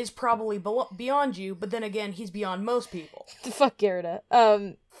 Derrida is probably beyond you, but then again, he's beyond most people. Fuck Derrida.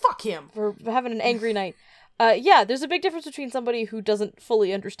 Fuck him. For having an angry night. Yeah, there's a big difference between somebody who doesn't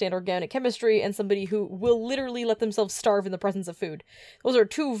fully understand organic chemistry and somebody who will literally let themselves starve in the presence of food. Those are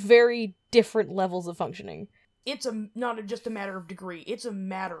two very different levels of functioning. It's not just a matter of degree. It's a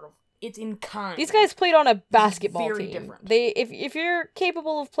matter of... It's in kind. These guys played on a basketball very team. Different. If you're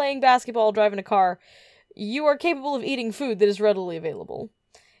capable of playing basketball, driving a car, you are capable of eating food that is readily available.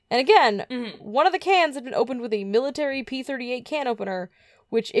 And again, one of the cans had been opened with a military P-38 can opener,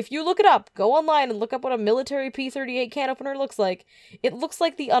 which, if you look it up, go online and look up what a military P-38 can opener looks like. It looks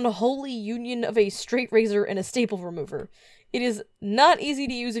like the unholy union of a straight razor and a staple remover. It is not easy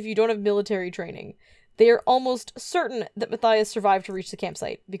to use if you don't have military training. They are almost certain that Matthias survived to reach the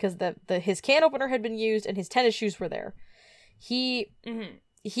campsite, because his can opener had been used and his tennis shoes were there. He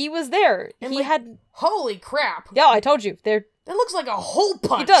was there. And he had... Holy crap. Yeah, I told you. That looks like a hole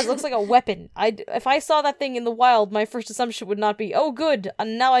punch. It does. It looks like a weapon. If I saw that thing in the wild, my first assumption would not be, oh good,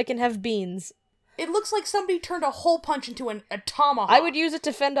 and now I can have beans. It looks like somebody turned a hole punch into a tomahawk. I would use it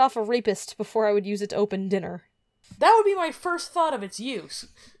to fend off a rapist before I would use it to open dinner. That would be my first thought of its use.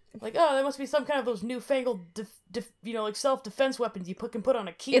 Like, oh, there must be some kind of those newfangled, like self-defense weapons you can put on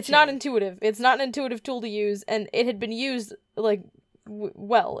a keychain. It's not intuitive. It's not an intuitive tool to use, and it had been used, like...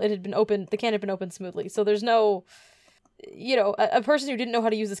 it had been opened, the can had been opened smoothly, so there's no, a person who didn't know how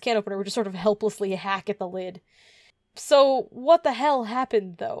to use this can opener would just sort of helplessly hack at the lid. So, what the hell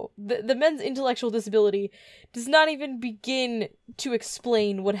happened, though? The men's intellectual disability does not even begin to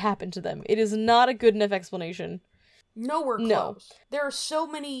explain what happened to them. It is not a good enough explanation. Nowhere close. No. There are so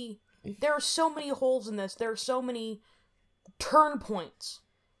many holes in this, there are so many turn points,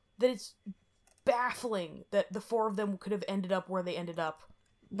 that it's baffling that the four of them could have ended up where they ended up.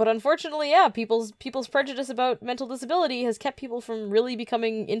 But unfortunately, yeah, people's prejudice about mental disability has kept people from really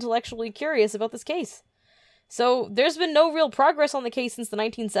becoming intellectually curious about this case. So there's been no real progress on the case since the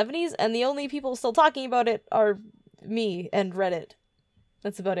 1970s, and the only people still talking about it are me and Reddit.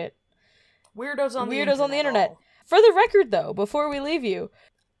 That's about it. Weirdos on the internet. For the record, though, before we leave you,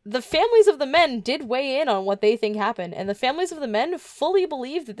 the families of the men did weigh in on what they think happened, and the families of the men fully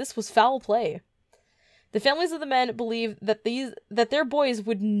believe that this was foul play. The families of the men believe that their boys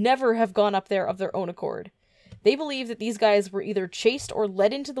would never have gone up there of their own accord. They believe that these guys were either chased or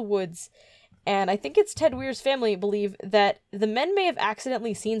led into the woods, and I think it's Ted Weir's family believe that the men may have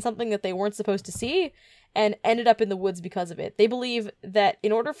accidentally seen something that they weren't supposed to see, and ended up in the woods because of it. They believe that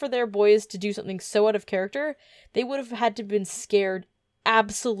in order for their boys to do something so out of character, they would have had to have been scared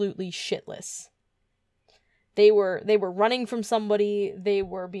absolutely shitless. They were running from somebody, they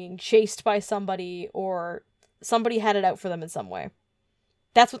were being chased by somebody, or somebody had it out for them in some way.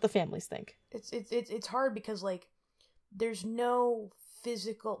 That's what the families think. It's hard because, like, there's no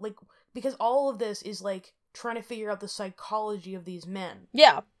physical, like, because all of this is, like, trying to figure out the psychology of these men.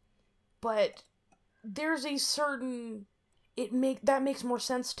 Yeah. But there's a certain... that makes more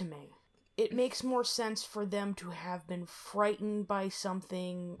sense to me. It makes more sense for them to have been frightened by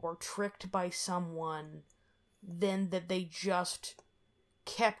something or tricked by someone than that they just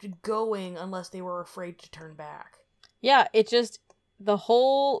kept going unless they were afraid to turn back. Yeah, The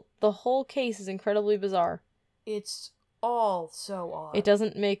whole case is incredibly bizarre. It's all so odd. It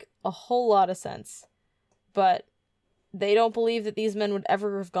doesn't make a whole lot of sense. But they don't believe that these men would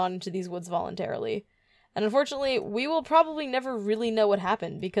ever have gone into these woods voluntarily. And unfortunately, we will probably never really know what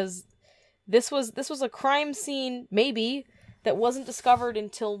happened, because this was a crime scene, maybe, that wasn't discovered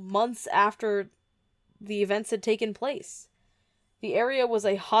until months after the events had taken place. The area was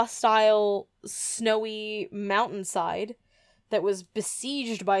a hostile, snowy mountainside that was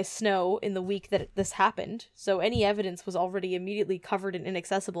besieged by snow in the week that this happened, so any evidence was already immediately covered and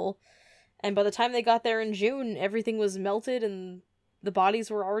inaccessible. And by the time they got there in June, everything was melted and the bodies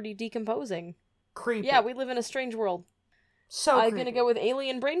were already decomposing. Creepy. Yeah, we live in a strange world. So I'm creepy. gonna go with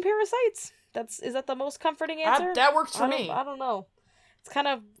alien brain parasites. Is that the most comforting answer? That works for me. I don't know. It's kind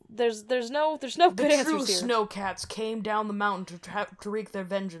of there's no good answers The here. true snow cats came down the mountain to wreak their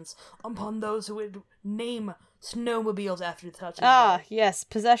vengeance upon those who would name snowmobiles after such. Yes,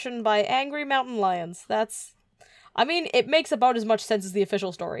 possession by angry mountain lions. It makes about as much sense as the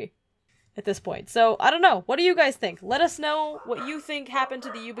official story at this point. So, I don't know. What do you guys think? Let us know what you think happened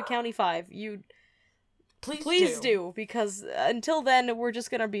to the Yuba County Five. Please do, because until then, we're just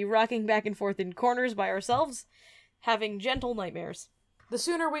gonna be rocking back and forth in corners by ourselves, having gentle nightmares. The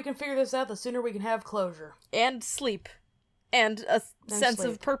sooner we can figure this out, the sooner we can have closure. And sleep. And a sense sleep.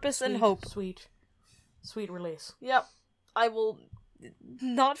 of purpose Sweet, and hope. Sweet release. Yep. I will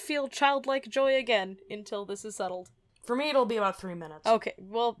not feel childlike joy again until this is settled. For me, it'll be about 3 minutes. Okay,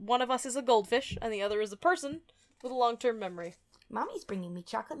 well, one of us is a goldfish, and the other is a person with a long-term memory. Mommy's bringing me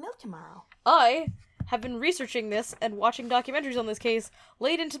chocolate milk tomorrow. I have been researching this and watching documentaries on this case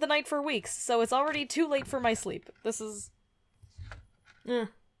late into the night for weeks, so it's already too late for my sleep. This is...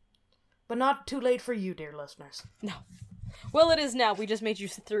 But not too late for you, dear listeners. No. Well, it is now. We just made you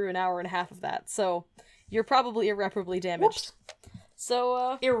sit through an hour and a half of that, so you're probably irreparably damaged. Whoops.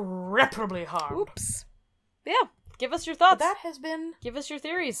 So, Irreparably harmed. oops. Yeah, give us your thoughts. But that has been... Give us your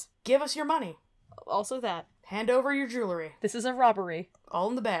theories. Give us your money. Also that. Hand over your jewelry. This is a robbery. All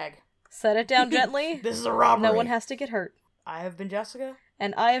in the bag. Set it down gently. This is a robbery. No one has to get hurt. I have been Jessica.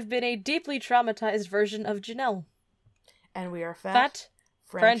 And I have been a deeply traumatized version of Janelle. And we are Fat,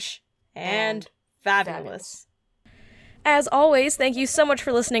 French, and fabulous. As always, thank you so much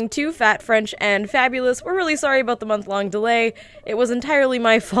for listening to Fat, French, and Fabulous. We're really sorry about the month-long delay. It was entirely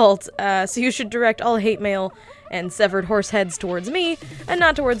my fault, so you should direct all hate mail and severed horse heads towards me, and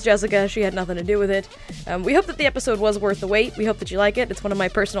not towards Jessica. She had nothing to do with it. We hope that the episode was worth the wait. We hope that you like it. It's one of my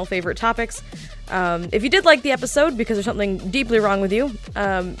personal favorite topics. If you did like the episode because there's something deeply wrong with you,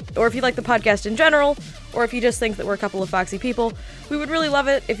 or if you like the podcast in general, or if you just think that we're a couple of foxy people, we would really love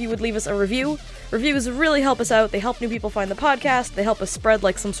it if you would leave us a review. Reviews really help us out. They help new people find the podcast. They help us spread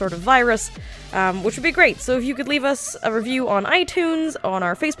like some sort of virus, which would be great. So if you could leave us a review on iTunes, on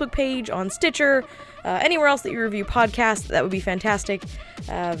our Facebook page, on Stitcher, anywhere else that you review podcasts, that would be fantastic.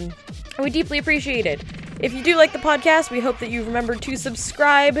 We deeply appreciate it. If you do like the podcast, we hope that you remember to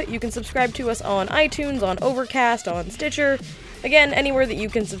subscribe. You can subscribe to us on iTunes, on Overcast, on Stitcher. Again, anywhere that you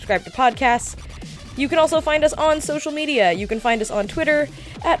can subscribe to podcasts. You can also find us on social media. You can find us on Twitter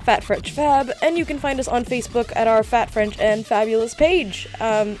at FatFrenchFab, and you can find us on Facebook at our Fat French and Fabulous page.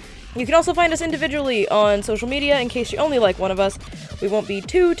 You can also find us individually on social media in case you only like one of us. We won't be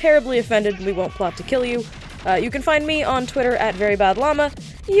too terribly offended, and we won't plot to kill you. You can find me on Twitter at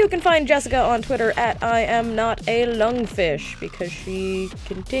VeryBadLllama. You can find Jessica on Twitter at IamNotALungfish, because she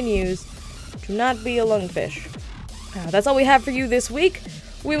continues to not be a lungfish. That's all we have for you this week.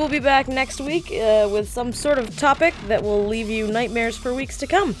 We will be back next week with some sort of topic that will leave you nightmares for weeks to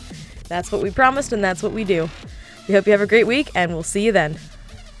come. That's what we promised, and that's what we do. We hope you have a great week, and we'll see you then.